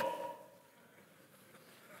book.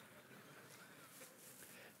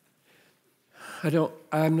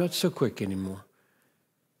 I'm not so quick anymore.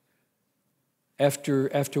 After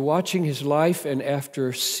watching his life and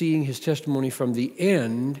after seeing his testimony from the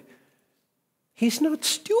end, he's not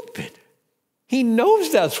stupid. He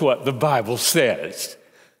knows that's what the Bible says.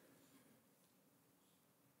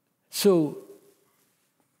 So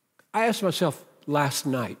I asked myself last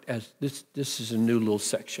night, as this is a new little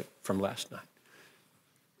section from last night.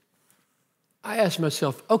 I asked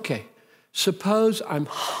myself, okay, suppose I'm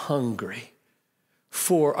hungry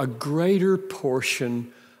for a greater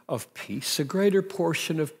portion of peace, a greater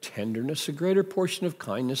portion of tenderness, a greater portion of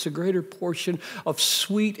kindness, a greater portion of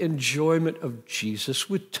sweet enjoyment of Jesus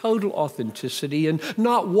with total authenticity and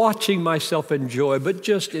not watching myself enjoy, but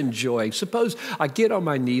just enjoying. Suppose I get on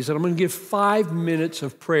my knees and I'm going to give 5 minutes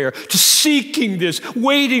of prayer to seeking this,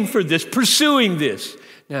 waiting for this, pursuing this.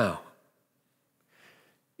 Now,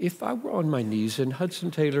 if I were on my knees and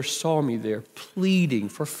Hudson Taylor saw me there pleading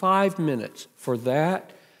for 5 minutes for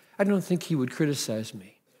that, I don't think he would criticize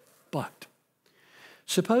me. But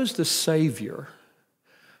suppose the Savior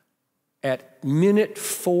at minute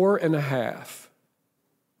 4.5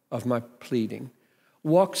 of my pleading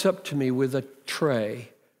walks up to me with a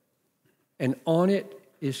tray, and on it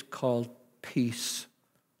is called peace,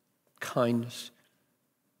 kindness,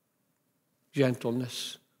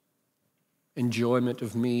 gentleness, enjoyment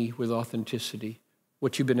of me with authenticity,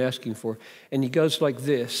 what you've been asking for. And he goes like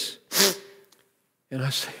this, and I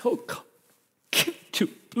say, oh God, give it to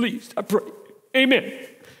me, please, I pray. Amen.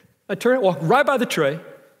 I turn it, walk right by the tray,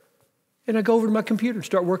 and I go over to my computer and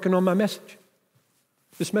start working on my message,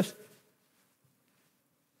 this message.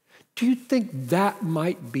 Do you think that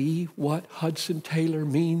might be what Hudson Taylor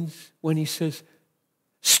means when he says,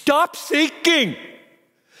 stop seeking,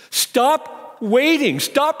 stop waiting,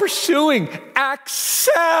 stop pursuing,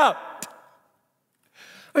 accept?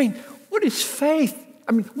 I mean, what is faith?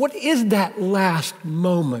 I mean, what is that last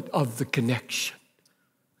moment of the connection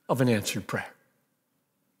of an answered prayer?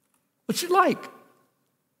 What's it like?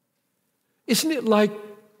 Isn't it like,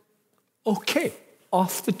 okay,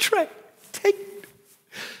 off the tray, take it.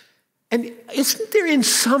 And isn't there in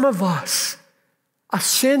some of us a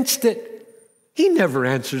sense that he never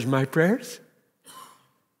answers my prayers?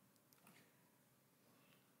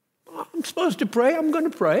 I'm supposed to pray, I'm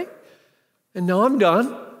going to pray. And now I'm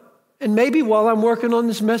done. And maybe while I'm working on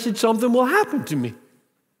this message, something will happen to me.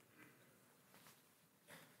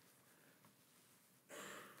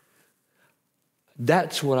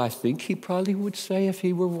 That's what I think he probably would say if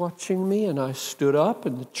he were watching me and I stood up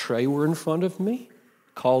and the tray were in front of me,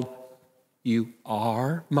 called, you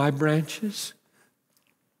are my branches.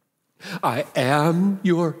 I am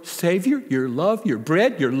your Savior, your love, your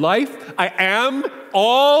bread, your life. I am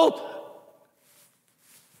all.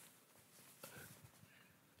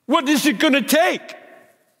 What is it going to take?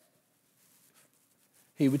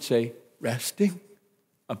 He would say, resting,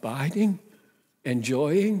 abiding,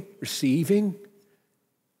 enjoying, receiving.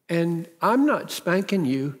 And I'm not spanking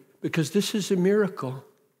you because this is a miracle.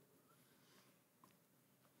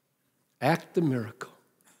 Act the miracle.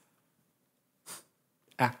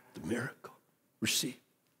 Act the miracle. Receive.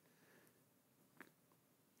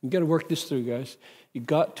 You got to work this through, guys. You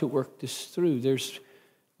got to work this through. There's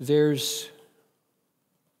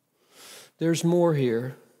more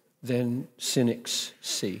here than cynics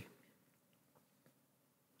see.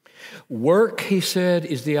 Work, he said,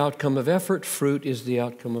 is the outcome of effort. Fruit is the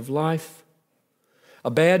outcome of life.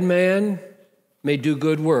 A bad man may do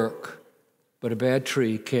good work, but a bad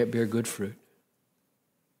tree can't bear good fruit.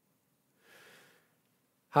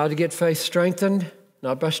 How to get faith strengthened?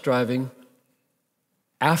 Not by striving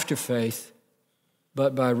after faith,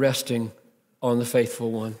 but by resting on the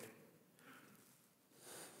faithful one.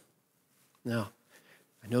 Now,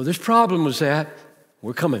 I know there's problem with that.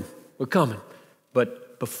 We're coming.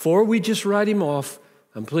 But before we just write him off,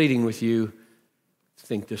 I'm pleading with you to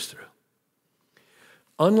think this through.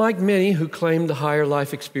 Unlike many who claim the higher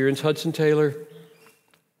life experience, Hudson's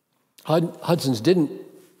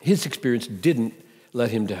experience didn't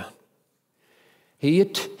let him down.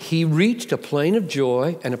 He reached a plane of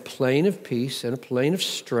joy and a plane of peace and a plane of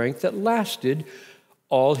strength that lasted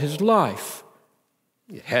all his life.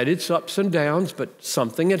 It had its ups and downs, but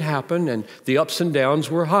something had happened, and the ups and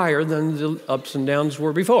downs were higher than the ups and downs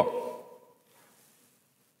were before.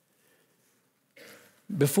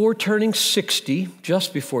 Before turning 60,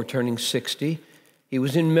 just before turning 60, he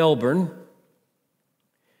was in Melbourne.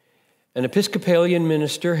 An Episcopalian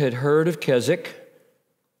minister had heard of Keswick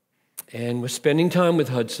and was spending time with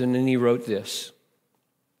Hudson, and he wrote this.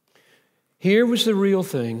 Here was the real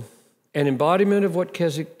thing, an embodiment of what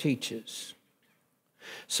Keswick teaches,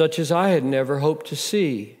 such as I had never hoped to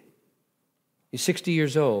see. He's 60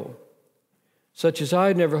 years old. Such as I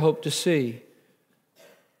had never hoped to see.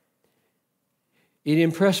 It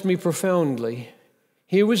impressed me profoundly.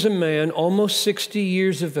 Here was a man almost 60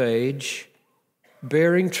 years of age,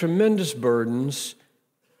 bearing tremendous burdens,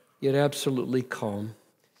 yet absolutely calm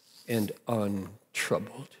and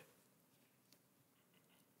untroubled.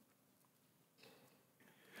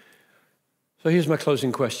 So here's my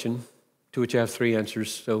closing question, to which I have 3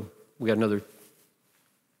 answers. So we got another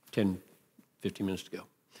 10, 15 minutes to go.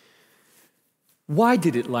 Why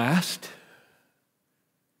did it last?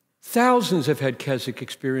 Thousands have had Keswick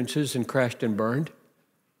experiences and crashed and burned.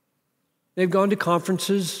 They've gone to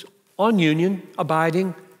conferences on union,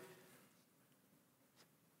 abiding.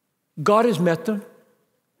 God has met them.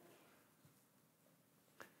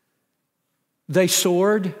 They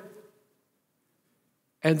soared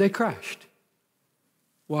and they crashed.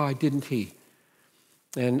 Why didn't he?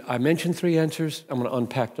 And I mentioned 3 answers. I'm going to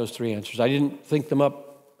unpack those 3 answers. I didn't think them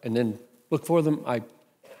up and then look for them. I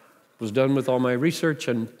was done with all my research,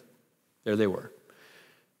 and there they were.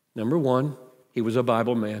 Number 1, he was a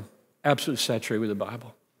Bible man, absolutely saturated with the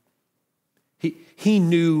Bible. He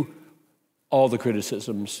knew all the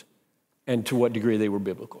criticisms and to what degree they were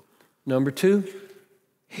biblical. Number 2,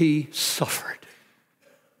 he suffered.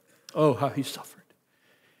 Oh, how he suffered.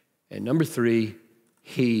 And number 3,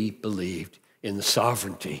 he believed in the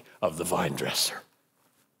sovereignty of the vine dresser.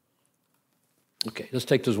 Okay, let's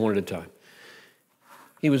take those one at a time.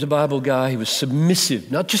 He was a Bible guy. He was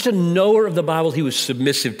submissive, not just a knower of the Bible. He was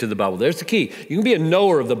submissive to the Bible. There's the key. You can be a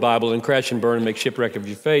knower of the Bible and crash and burn and make shipwreck of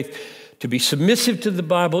your faith. To be submissive to the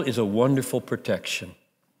Bible is a wonderful protection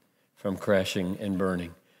from crashing and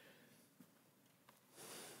burning.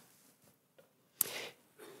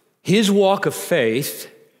 His walk of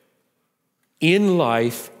faith in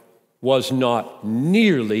life was not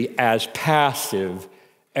nearly as passive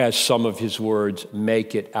as some of his words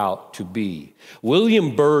make it out to be.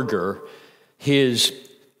 William Berger, his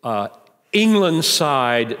England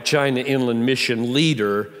side China Inland Mission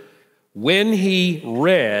leader, when he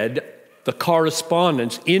read the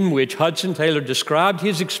correspondence in which Hudson Taylor described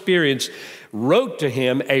his experience, wrote to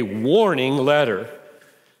him a warning letter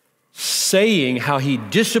saying how he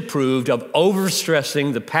disapproved of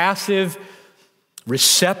overstressing the passive,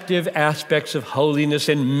 receptive aspects of holiness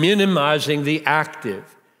and minimizing the active.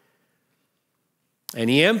 And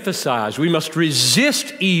he emphasized we must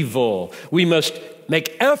resist evil. We must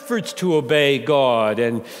make efforts to obey God.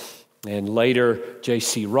 And later,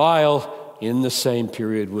 J.C. Ryle, in the same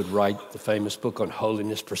period, would write the famous book on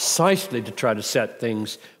holiness precisely to try to set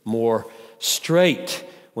things more straight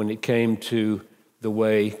when it came to the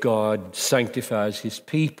way God sanctifies his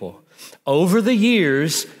people. Over the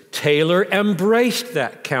years, Taylor embraced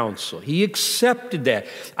that counsel. He accepted that.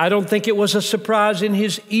 I don't think it was a surprise in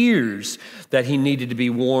his ears that he needed to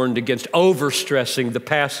be warned against overstressing the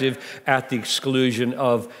passive at the exclusion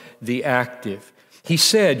of the active. He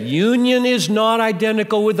said, union is not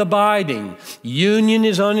identical with abiding. Union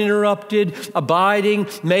is uninterrupted. Abiding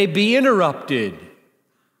may be interrupted.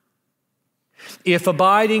 If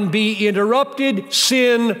abiding be interrupted,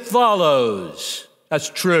 sin follows. That's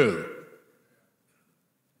true.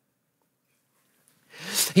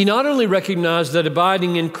 He not only recognized that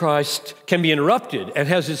abiding in Christ can be interrupted and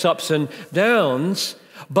has its ups and downs,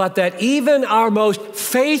 but that even our most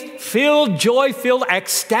faith-filled, joy-filled,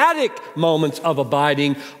 ecstatic moments of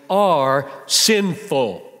abiding are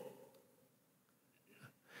sinful.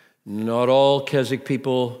 Not all Keswick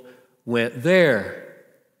people went there.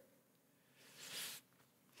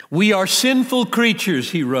 We are sinful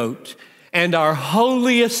creatures, he wrote, and our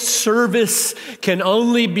holiest service can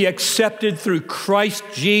only be accepted through Christ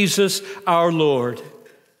Jesus our Lord.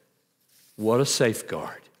 What a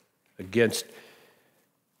safeguard against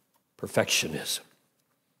perfectionism.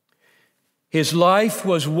 His life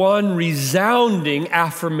was one resounding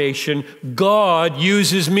affirmation. God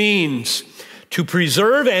uses means to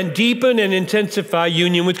preserve and deepen and intensify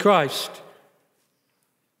union with Christ.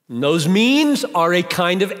 And those means are a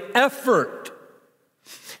kind of effort.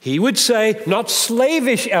 He would say, not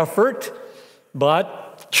slavish effort,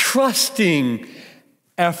 but trusting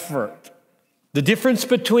effort. The difference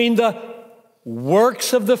between the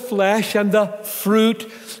works of the flesh and the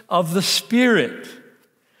fruit of the Spirit.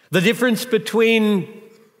 The difference between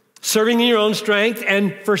serving in your own strength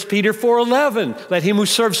and 1 Peter 4:11. Let him who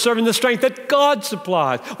serves serve in the strength that God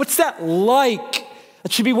supplies. What's that like?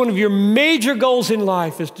 That should be one of your major goals in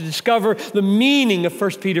life, is to discover the meaning of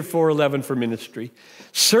 1 Peter 4:11 for ministry.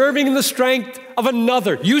 Serving in the strength of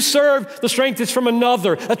another. You serve, the strength is from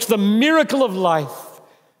another. That's the miracle of life.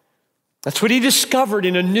 That's what he discovered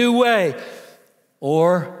in a new way.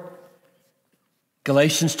 Or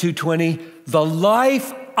Galatians 2:20, the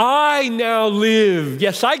life I now live.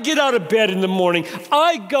 Yes, I get out of bed in the morning.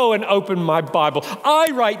 I go and open my Bible.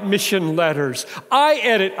 I write mission letters. I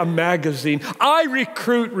edit a magazine. I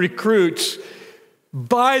recruit recruits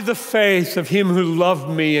by the faith of him who loved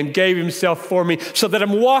me and gave himself for me, so that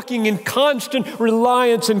I'm walking in constant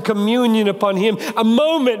reliance and communion upon him, a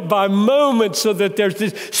moment by moment, so that there's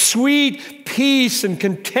this sweet peace and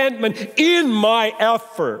contentment in my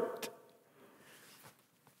effort.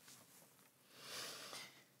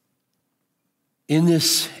 In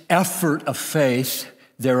this effort of faith,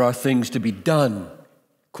 there are things to be done.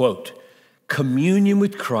 Quote, communion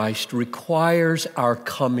with Christ requires our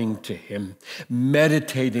coming to him.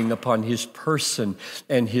 Meditating upon his person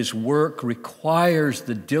and his work requires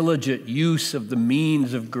the diligent use of the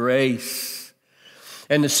means of grace,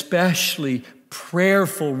 and especially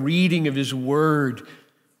prayerful reading of his word.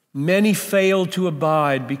 Many fail to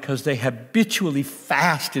abide because they habitually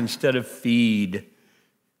fast instead of feed.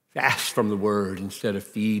 Fast from the word instead of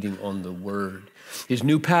feeding on the word. His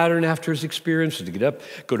new pattern after his experience was to get up,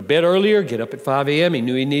 go to bed earlier, get up at 5 a.m. He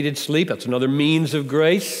knew he needed sleep. That's another means of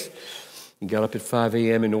grace. He got up at 5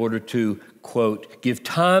 a.m. in order to, quote, give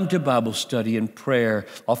time to Bible study and prayer,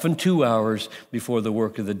 often 2 hours before the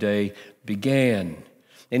work of the day began.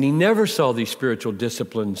 And he never saw these spiritual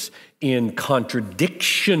disciplines in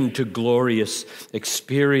contradiction to glorious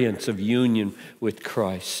experience of union with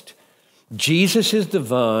Christ. Jesus is the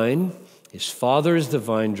vine, his Father is the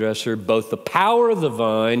vine dresser, both the power of the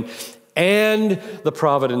vine and the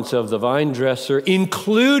providence of the vine dresser,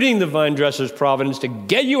 including the vine dresser's providence to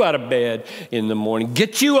get you out of bed in the morning,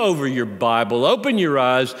 get you over your Bible, open your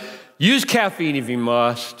eyes, use caffeine if you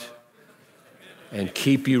must, and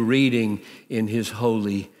keep you reading in his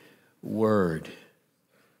holy word.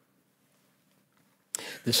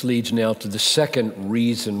 This leads now to the second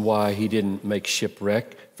reason why he didn't make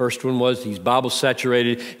shipwreck. First one was he's Bible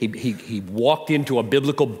saturated. He walked into a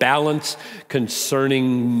biblical balance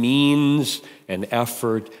concerning means and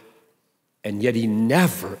effort, and yet he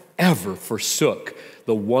never, ever forsook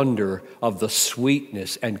the wonder of the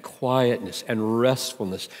sweetness and quietness and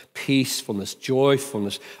restfulness, peacefulness,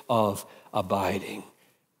 joyfulness of abiding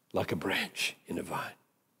like a branch in a vine.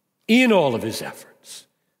 In all of his efforts.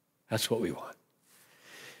 That's what we want.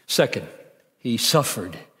 Second, he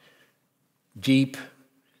suffered deep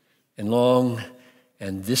and long,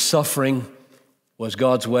 and this suffering was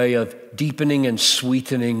God's way of deepening and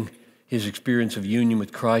sweetening his experience of union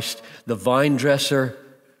with Christ. The vine dresser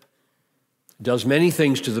does many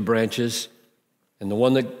things to the branches, and the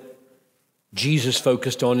one that Jesus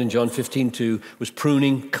focused on in John 15:2 was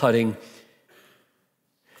pruning, cutting.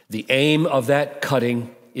 The aim of that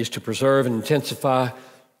cutting is to preserve and intensify,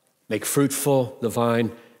 make fruitful the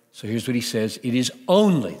vine. So here's what he says. It is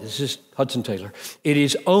only, this is Hudson Taylor, it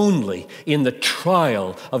is only in the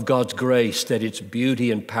trial of God's grace that its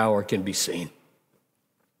beauty and power can be seen.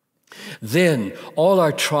 Then all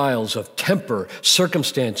our trials of temper,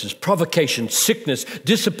 circumstances, provocation, sickness,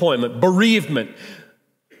 disappointment, bereavement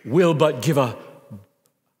will but give a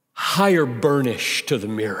higher burnish to the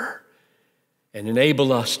mirror and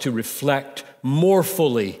enable us to reflect more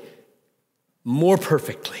fully, more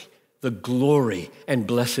perfectly, the glory and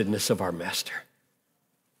blessedness of our Master.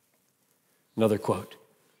 Another quote.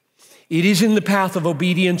 It is in the path of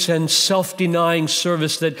obedience and self-denying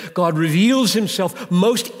service that God reveals himself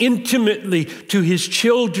most intimately to his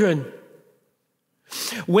children.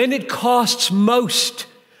 When it costs most,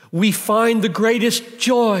 we find the greatest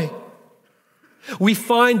joy. We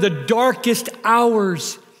find the darkest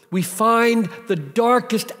hours. We find the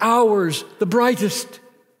darkest hours the brightest.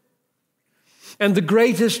 And the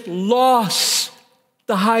greatest loss,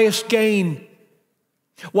 the highest gain.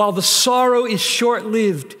 While the sorrow is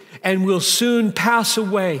short-lived and will soon pass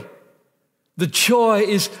away, the joy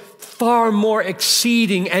is far more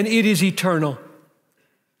exceeding and it is eternal.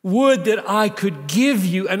 Would that I could give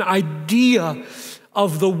you an idea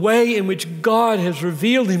of the way in which God has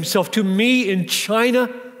revealed himself to me in China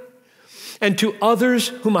and to others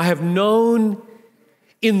whom I have known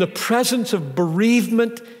in the presence of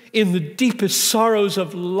bereavement, in the deepest sorrows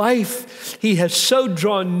of life. He has so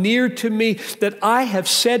drawn near to me that I have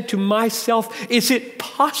said to myself, is it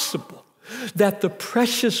possible that the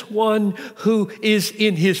precious one who is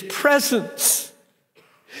in his presence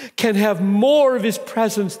can have more of his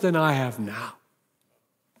presence than I have now?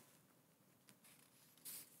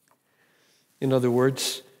 In other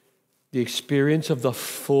words, the experience of the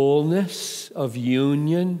fullness of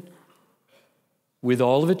union with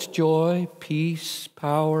all of its joy, peace,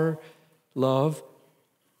 power, love,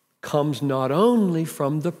 comes not only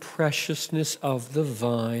from the preciousness of the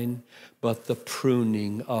vine, but the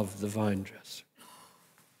pruning of the vine dresser.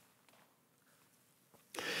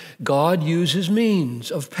 God uses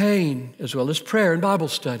means of pain as well as prayer and Bible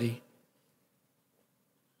study.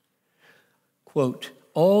 Quote,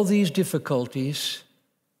 all these difficulties,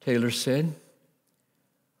 Taylor said,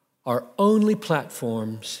 are only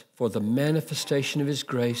platforms for the manifestation of His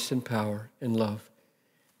grace and power and love,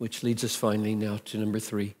 which leads us finally now to number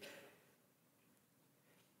 3.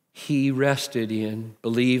 He rested in,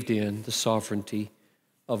 believed in the sovereignty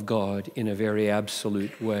of God in a very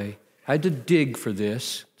absolute way. I had to dig for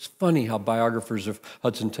this. It's funny how biographers of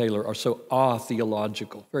Hudson Taylor are so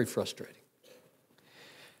theological, very frustrating.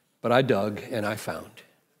 But I dug and I found,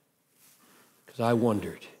 because I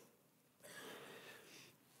wondered,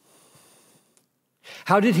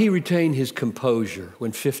 how did he retain his composure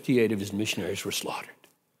when 58 of his missionaries were slaughtered?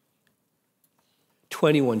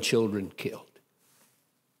 21 children killed.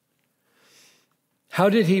 How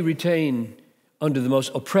did he retain, under the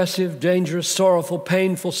most oppressive, dangerous, sorrowful,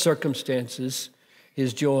 painful circumstances,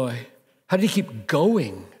 his joy? How did he keep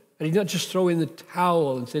going? How did he not just throw in the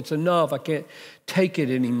towel and say, it's enough, I can't take it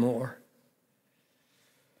anymore?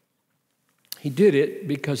 He did it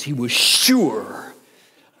because he was sure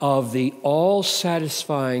of the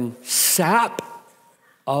all-satisfying sap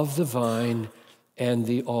of the vine and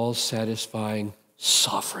the all-satisfying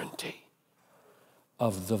sovereignty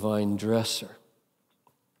of the vine dresser.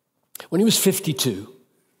 When he was 52,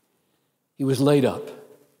 he was laid up,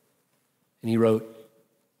 and he wrote,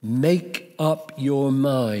 make up your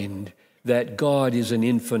mind that God is an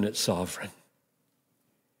infinite sovereign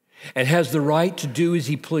and has the right to do as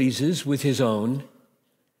He pleases with His own,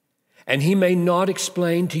 and He may not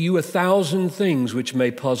explain to you 1,000 things which may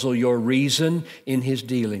puzzle your reason in His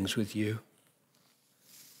dealings with you.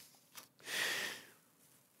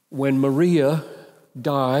 When Maria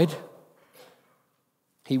died,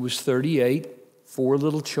 he was 38, 4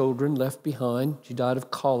 little children left behind. She died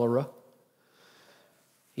of cholera.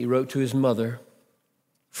 He wrote to his mother,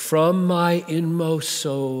 from my inmost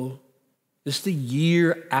soul, this is the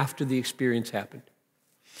year after the experience happened.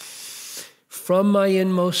 From my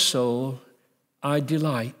inmost soul, I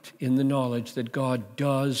delight in the knowledge that God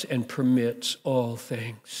does and permits all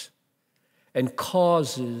things and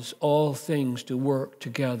causes all things to work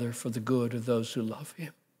together for the good of those who love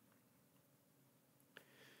Him.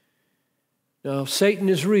 Now, Satan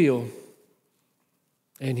is real,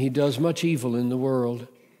 and he does much evil in the world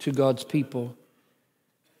to God's people.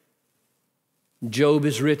 Job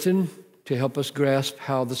is written to help us grasp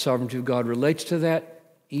how the sovereignty of God relates to that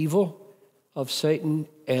evil of Satan,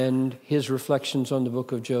 and his reflections on the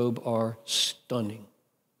book of Job are stunning.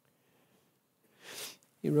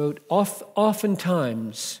 He wrote,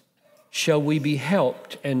 oftentimes shall we be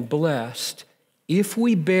helped and blessed if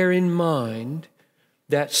we bear in mind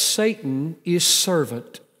that Satan is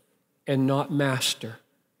servant and not master,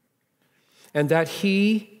 and that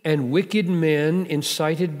he and wicked men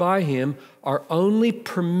incited by him are only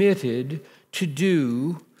permitted to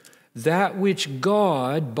do that which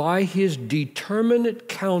God, by His determinate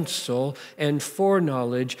counsel and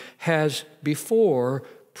foreknowledge, has before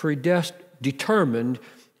determined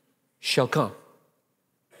shall come.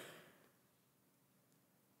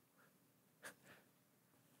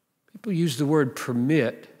 People use the word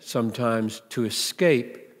permit sometimes to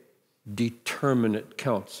escape determinate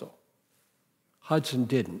counsel. Hudson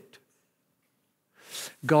didn't.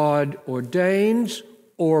 God ordains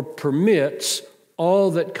or permits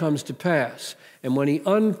all that comes to pass. And when He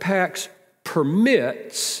unpacks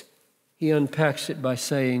permits, He unpacks it by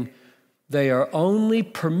saying they are only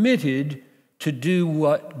permitted to do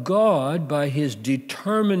what God, by His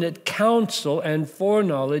determinate counsel and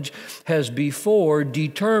foreknowledge, has before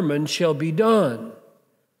determined shall be done.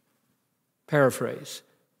 Paraphrase,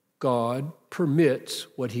 God permits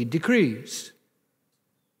what He decrees.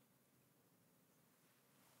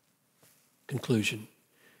 Conclusion.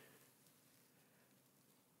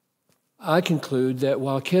 I conclude that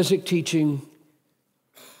while Keswick teaching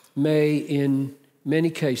may, in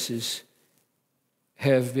many cases,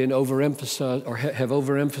 have been overemphasized or have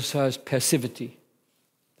overemphasized passivity,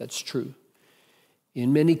 that's true.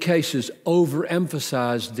 In many cases,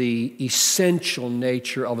 overemphasize the essential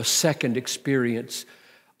nature of a second experience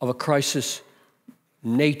of a crisis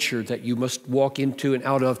nature that you must walk into and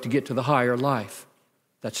out of to get to the higher life.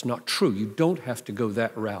 That's not true. You don't have to go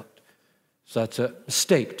that route. So that's a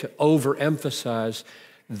mistake to overemphasize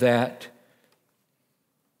that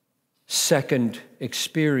second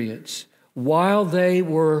experience, while they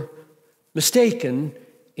were mistaken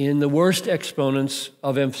in the worst exponents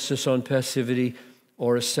of emphasis on passivity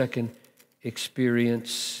or a second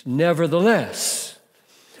experience. Nevertheless,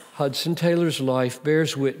 Hudson Taylor's life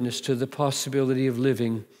bears witness to the possibility of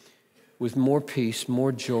living with more peace,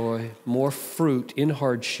 more joy, more fruit in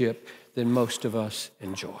hardship than most of us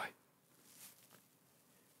enjoy.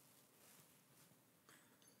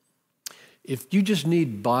 If you just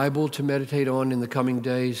need Bible to meditate on in the coming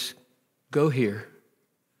days, go here.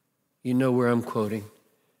 You know where I'm quoting.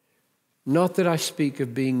 Not that I speak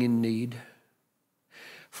of being in need,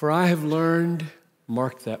 for I have learned,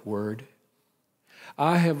 mark that word,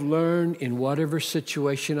 I have learned in whatever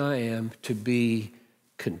situation I am to be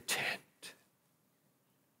content.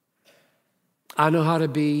 I know how to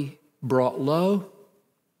be brought low,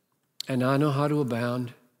 and I know how to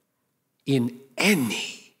abound in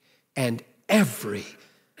any and every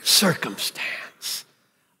circumstance.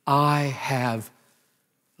 I have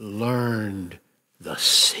learned the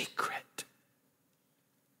secret.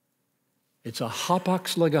 It's a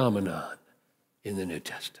hapax legomenon in the New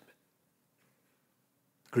Testament.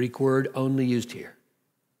 Greek word only used here.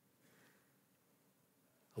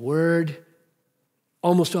 A word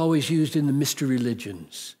almost always used in the mystery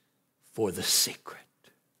religions for the secret.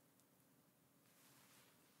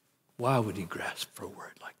 Why would he grasp for a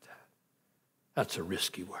word like that? That's a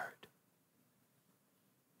risky word.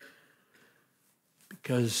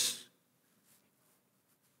 Because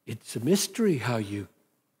it's a mystery how you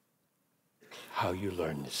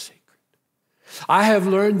learn this secret. I have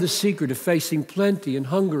learned the secret of facing plenty and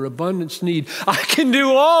hunger, abundance, need. I can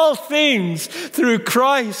do all things through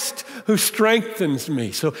Christ who strengthens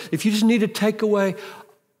me. So if you just need to take away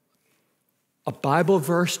a Bible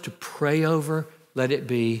verse to pray over, let it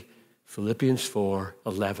be Philippians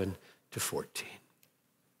 4:11-14.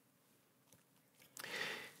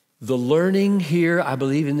 The learning here, I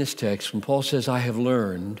believe in this text, when Paul says, I have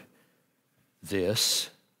learned this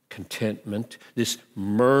contentment, this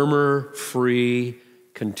murmur-free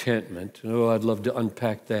contentment. Oh, I'd love to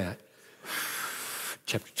unpack that.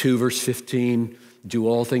 Chapter 2, verse 15, do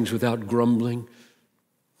all things without grumbling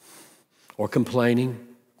or complaining,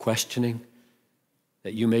 questioning,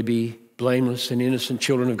 that you may be blameless and innocent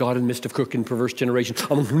children of God in the midst of crooked and perverse generation,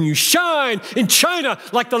 among whom you shine in China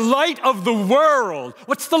like the light of the world.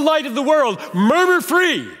 What's the light of the world?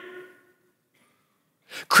 Murmur-free.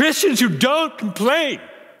 Christians who don't complain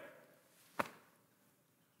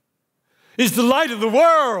is the light of the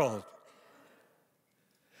world.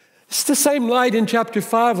 It's the same light in chapter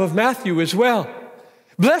 5 of Matthew as well.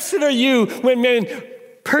 Blessed are you when men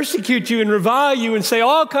persecute you and revile you and say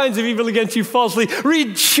all kinds of evil against you falsely.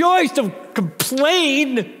 Rejoice, don't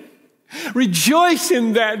complain. Rejoice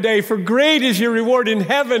in that day, for great is your reward in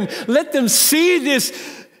heaven. Let them see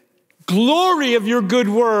this glory of your good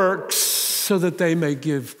works so that they may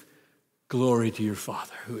give glory to your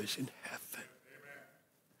Father who is in heaven.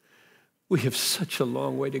 We have such a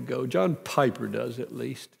long way to go. John Piper does at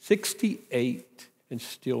least. 68 and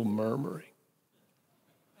still murmuring.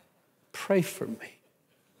 Pray for me.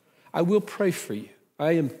 I will pray for you.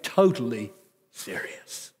 I am totally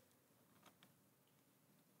serious.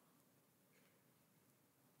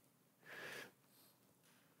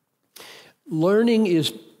 Learning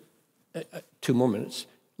is, 2 more minutes.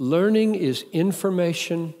 Learning is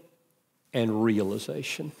information and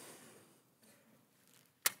realization.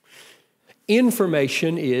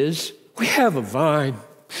 Information is, we have a vine.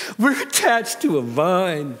 We're attached to a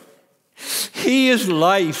vine. He is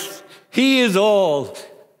life. He is all.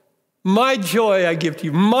 My joy I give to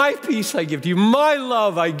you. My peace I give to you. My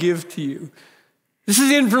love I give to you. This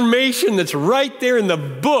is information that's right there in the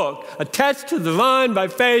book, attached to the vine by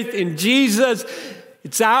faith in Jesus.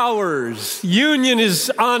 It's ours. Union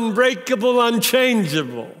is unbreakable,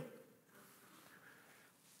 unchangeable.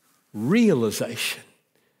 Realization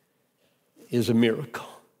is a miracle.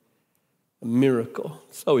 A miracle.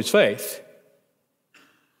 So is faith.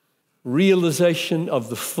 Realization of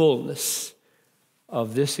the fullness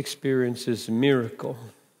of this experience is a miracle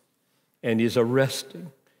and is a resting,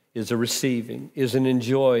 is a receiving, is an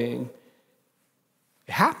enjoying.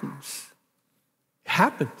 It happens. It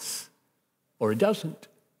happens. Or it doesn't.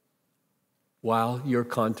 While you're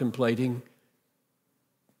contemplating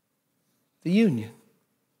the union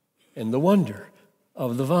and the wonder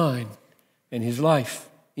of the vine and his life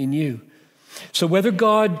in you. So whether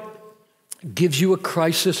God gives you a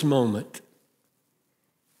crisis moment,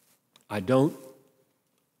 I don't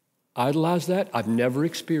idolize that. I've never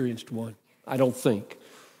experienced one. I don't think.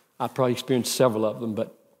 I've probably experienced several of them,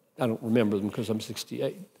 but I don't remember them because I'm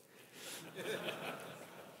 68.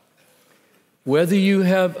 Whether you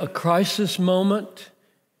have a crisis moment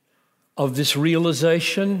of this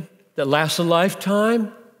realization that lasts a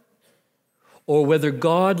lifetime, or whether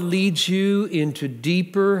God leads you into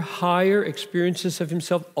deeper, higher experiences of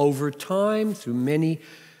himself over time through many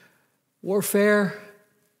warfare,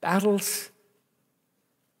 battles,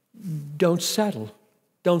 don't settle.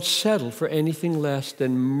 Don't settle for anything less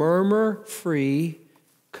than murmur-free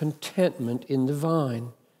contentment in the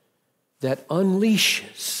vine that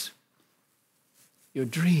unleashes your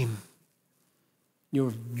dream,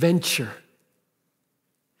 your venture.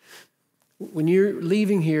 When you're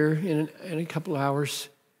leaving here in a couple hours,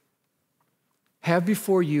 have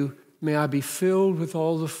before you, may I be filled with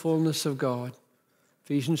all the fullness of God.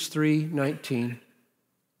 Ephesians 3:19.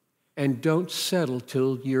 And don't settle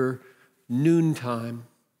till your noontime.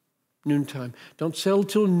 Don't settle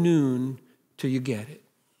till noon till you get it.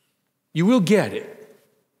 You will get it.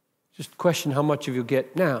 Just question how much of you'll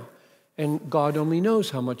get now. And God only knows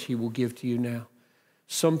how much he will give to you now.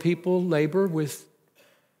 Some people labor with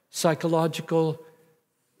psychological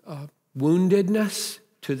woundedness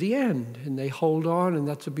to the end, and they hold on, and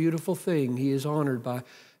that's a beautiful thing. He is honored by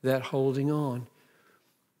that holding on.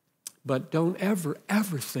 But don't ever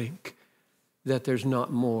think that there's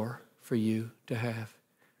not more for you to have.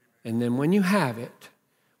 And then when you have it,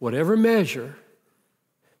 whatever measure,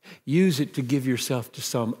 use it to give yourself to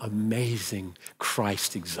some amazing,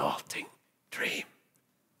 Christ-exalting dream.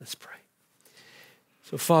 Let's pray.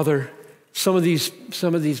 So, Father, some of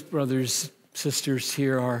these brothers, sisters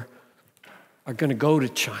here are going to go to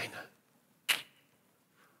China,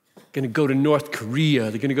 going to go to North Korea,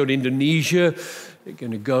 they're going to go to Indonesia, they're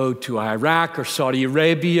going to go to Iraq or Saudi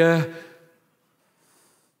Arabia.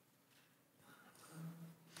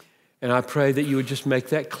 And I pray that you would just make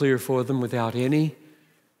that clear for them without any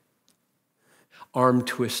arm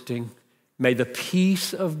twisting. May the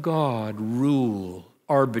peace of God rule,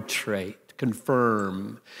 arbitrate,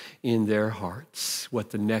 confirm in their hearts what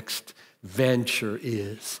the next venture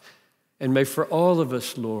is. And may for all of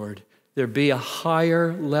us, Lord, there be a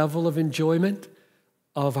higher level of enjoyment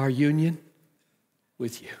of our union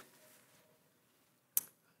with you. In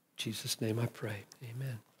Jesus' name I pray.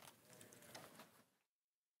 Amen.